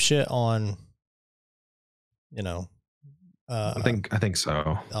think we've shit on. I think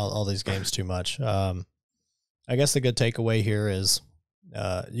so. All these games too much. I guess the good takeaway here is,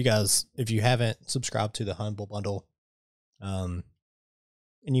 you guys, if you haven't subscribed to the Humble Bundle, and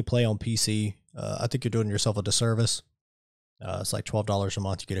you play on PC, I think you're doing yourself a disservice. It's like $12 a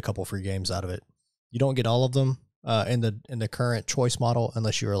month. You get a couple free games out of it. You don't get all of them in the current choice model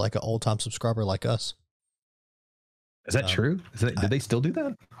unless you're like an old time subscriber like us. Is that true? Did they still do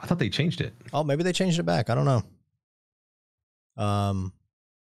that? I thought they changed it. Oh, maybe they changed it back. I don't know.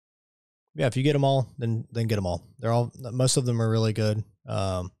 Yeah, if you get them all, then get them all. Most of them are really good.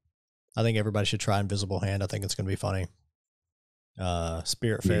 I think everybody should try Invisible Hand. I think it's going to be funny.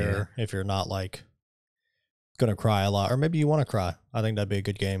 Spiritfarer, if you're not like going to cry a lot, or maybe you want to cry, I think that'd be a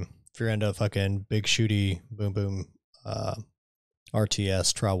good game. If you're into fucking big shooty boom boom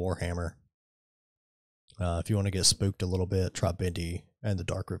RTS, try Warhammer. If you want to get spooked a little bit, try Bendy and the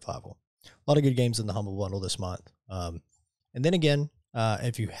Dark Revival. A lot of good games in the Humble Bundle this month. And then again,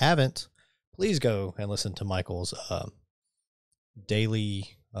 if you haven't, please go and listen to Michael's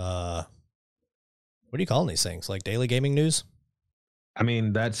daily What are you calling these things? Like daily gaming news? I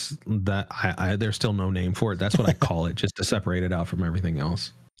mean, there's still no name for it. That's what I call it, just to separate it out from everything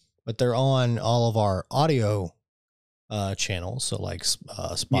else. But they're on all of our audio channels, so like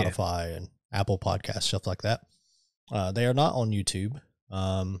Spotify and Apple Podcasts, stuff like that. They are not on YouTube.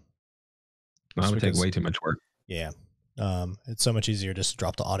 That would take way too much work. Yeah. It's so much easier just to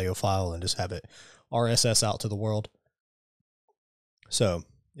drop the audio file and just have it RSS out to the world. So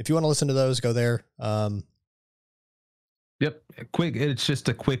if you want to listen to those, go there. Yep. It's just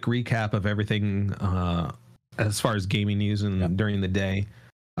a quick recap of everything as far as gaming news and during the day.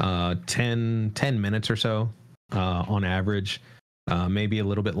 10 minutes or so on average. Maybe a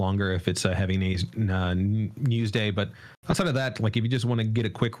little bit longer if it's a heavy news day. But outside of that, like if you just want to get a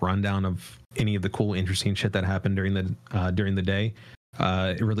quick rundown of any of the cool, interesting shit that happened during the day,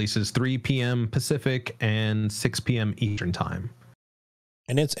 it releases 3 p.m. Pacific and 6 p.m. Eastern time.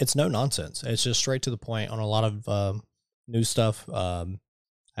 And it's no nonsense. It's just straight to the point on a lot of new stuff.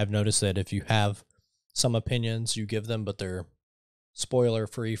 I've noticed that if you have some opinions, you give them, but they're spoiler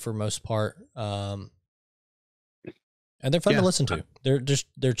free for most part. And they're fun to listen to.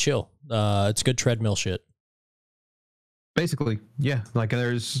 They're chill. It's good treadmill shit. Basically, yeah. Like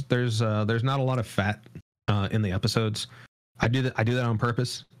there's not a lot of fat in the episodes. I do that on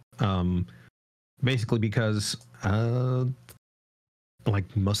purpose. Basically because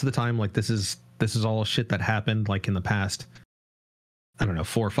like most of the time, like this is all shit that happened like in the past, I don't know,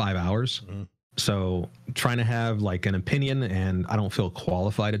 4 or 5 hours. Mm-hmm. So trying to have like an opinion, and I don't feel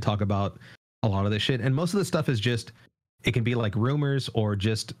qualified to talk about a lot of this shit. And most of the stuff is just, it can be like rumors or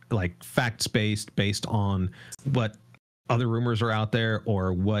just like facts based on what other rumors are out there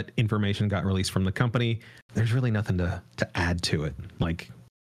or what information got released from the company. There's really nothing to add to it. Like,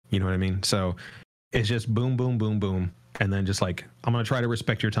 you know what I mean? So it's just boom, boom, boom, boom. And then just like, I'm going to try to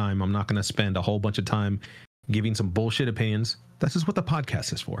respect your time. I'm not going to spend a whole bunch of time giving some bullshit opinions. This is what the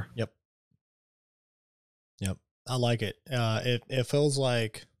podcast is for. Yep. I like it. It feels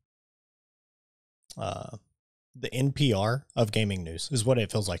like the NPR of gaming news is what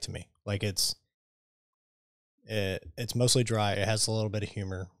it feels like to me. Like it's mostly dry. It has a little bit of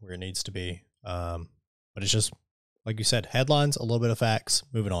humor where it needs to be. But it's just, like you said, headlines, a little bit of facts,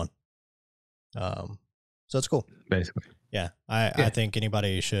 moving on. So it's cool. Basically. Yeah. I think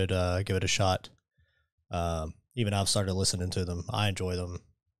anybody should give it a shot. Even I've started listening to them. I enjoy them.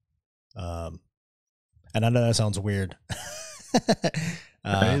 And I know that sounds weird.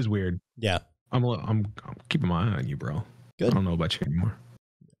 That is weird. Yeah. I'm keeping my eye on you, bro. Good. I don't know about you anymore.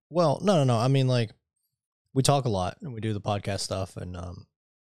 Well, no. I mean, like, we talk a lot and we do the podcast stuff, and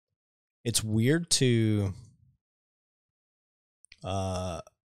it's weird to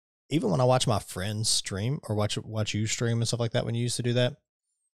even when I watch my friends stream or watch you stream and stuff like that, when you used to do that,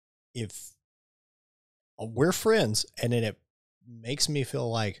 if we're friends, and then it makes me feel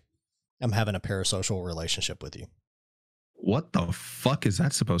like I'm having a parasocial relationship with you. What the fuck is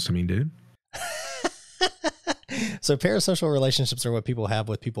that supposed to mean, dude? So parasocial relationships are what people have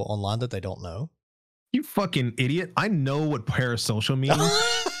with people online that they don't know. You fucking idiot. I know what parasocial means.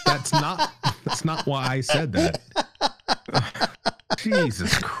 That's not why I said that.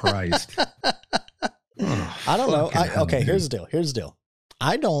 Jesus Christ. I don't know. Okay, here's the deal.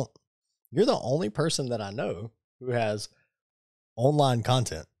 You're the only person that I know who has online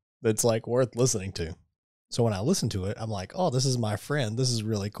content that's like worth listening to. So when I listen to it, I'm like, oh, this is my friend. This is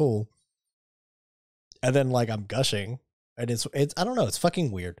really cool. And then like I'm gushing, and it's I don't know. It's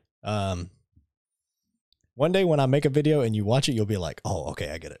fucking weird. One day when I make a video and you watch it, you'll be like, oh,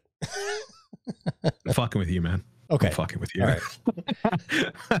 okay, I get it. I'm fucking with you, man. Okay. I'm fucking with you. All right.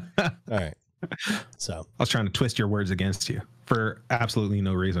 All right. So I was trying to twist your words against you for absolutely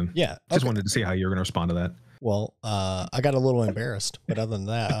no reason. Yeah. Just wanted to see how you were going to respond to that. Well, I got a little embarrassed, but other than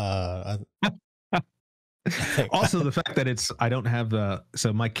that, also the fact that I don't have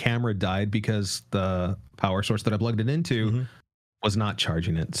so my camera died because the power source that I plugged it into was not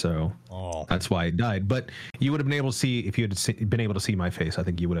charging it. So that's why it died. But you would have been able to see, if you had been able to see my face, I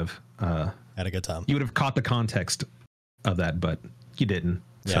think you would have had a good time. You would have caught the context of that, but you didn't.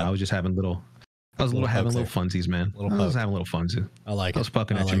 So I was just having having little funsies, man. I was having a little funsies. I like it. I was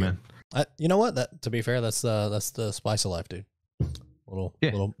poking at you, man. You know what? To be fair, that's the spice of life, dude.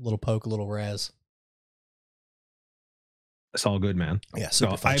 Little poke, a little razz. It's all good, man. Yeah.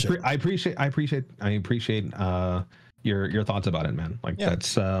 So I appreciate your thoughts about it, man. Like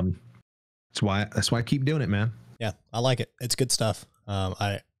that's why I keep doing it, man. Yeah, I like it. It's good stuff.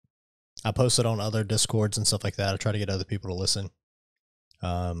 I post it on other Discords and stuff like that. I try to get other people to listen.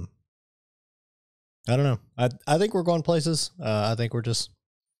 I don't know. I think we're going places. I think we're just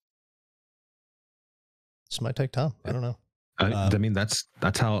Just might take time. I don't know. I mean, that's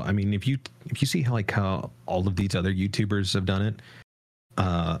how. I mean, if you see how all of these other YouTubers have done it.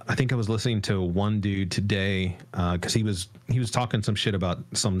 I think I was listening to one dude today because he was talking some shit about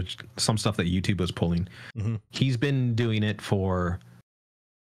some stuff that YouTube was pulling. Mm-hmm. He's been doing it for,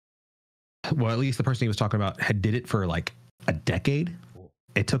 well, at least the person he was talking about did it for like a decade.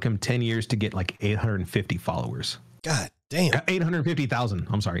 It took him 10 years to get like 850 followers. God damn. 850,000.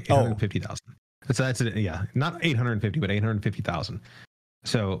 I'm sorry, 850,000. So that's it. Yeah, not 850, but 850,000.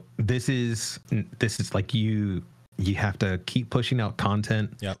 So this is like you have to keep pushing out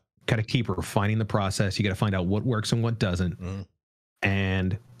content. Yep. Got to keep refining the process. You got to find out what works and what doesn't. Mm.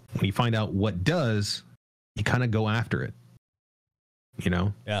 And when you find out what does, you kind of go after it. You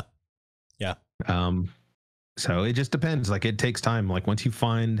know? Yeah. Yeah. So it just depends. Like it takes time. Like once you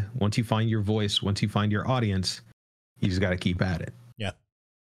find your voice, once you find your audience, you just got to keep at it. Yeah.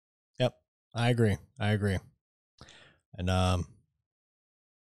 Yep. I agree. And I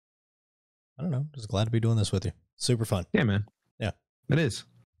don't know. Just glad to be doing this with you. Super fun. Yeah, man. Yeah, it is.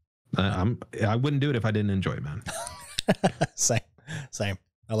 I wouldn't do it if I didn't enjoy it, man. Same.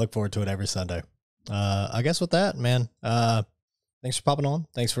 I look forward to it every Sunday. I guess with that, man, thanks for popping on.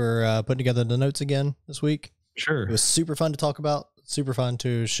 Thanks for putting together the notes again this week. Sure. It was super fun to talk about. Super fun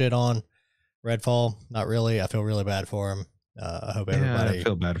to shit on Redfall. Not really. I feel really bad for him. I hope everybody I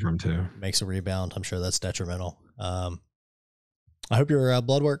feel bad for him too. Makes a rebound. I'm sure that's detrimental. I hope your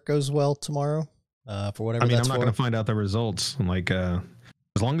blood work goes well tomorrow. For whatever. I mean, that's I'm not going to find out the results. Like, as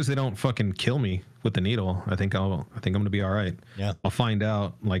long as they don't fucking kill me with the needle, I think I'm going to be all right. Yeah. I'll find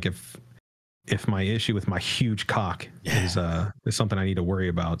out. Like, if my issue with my huge cock is something I need to worry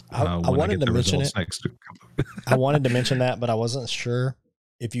about. I wanted to mention it. I wanted to mention that, but I wasn't sure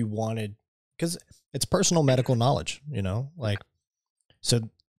if you wanted, because it's personal medical knowledge, you know, like, so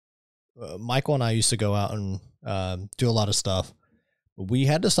Michael and I used to go out and do a lot of stuff. We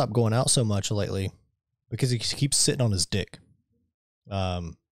had to stop going out so much lately because he keeps sitting on his dick.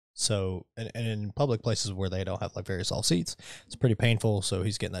 So, and in public places where they don't have like very soft seats, it's pretty painful. So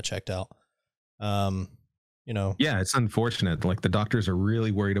he's getting that checked out. You know, yeah, it's unfortunate. Like the doctors are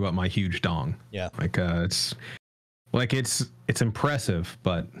really worried about my huge dong. Yeah. Like, it's impressive,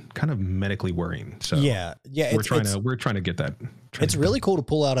 but kind of medically worrying. So yeah. We're trying to get that. It's really cool to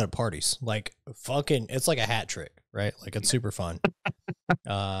pull out at parties. Like fucking, it's like a hat trick, right? Like it's super fun.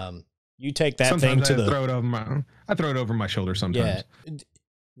 You take that sometimes thing to I throw it over my shoulder sometimes. Yeah.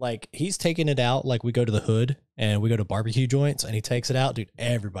 Like he's taking it out. Like we go to the hood and we go to barbecue joints and he takes it out, dude.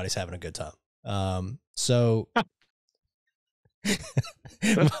 Everybody's having a good time. So, but,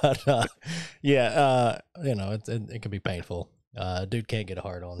 yeah, you know, it can be painful. Dude can't get a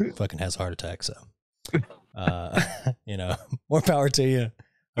hard on, fucking has a heart attack. So, you know, more power to you.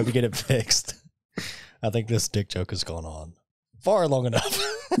 Hope you get it fixed. I think this dick joke has gone on far long enough.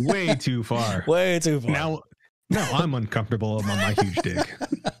 Way too far. Way too far. Now I'm uncomfortable on my huge dick.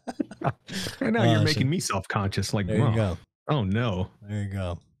 And now you're making me self-conscious. Like, there you go. Oh no. There you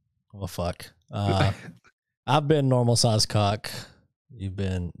go. Well, fuck. I've been normal size cock. You've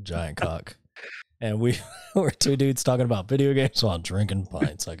been giant cock. And we're two dudes talking about video games while drinking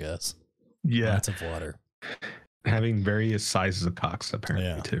pints, I guess. Yeah. Lots of water. Having various sizes of cocks,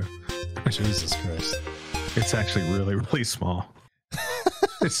 apparently, too. Jesus Christ. It's actually really, really small.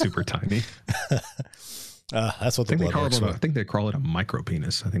 It's super tiny. That's what the blood works for. I think they call it a micro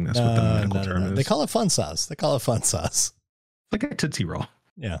penis. I think that's what the medical term is. They call it fun size. Like a Tootsie Roll.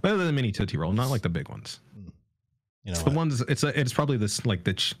 Yeah. Better than a mini Tootsie Roll, not like the big ones. You know, the ones. It's probably this like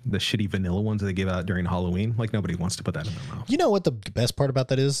the shitty vanilla ones that they give out during Halloween. Like nobody wants to put that in their mouth. You know what the best part about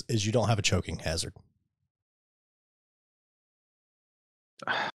that is you don't have a choking hazard.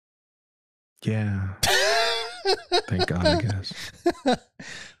 Yeah. Thank God, I guess.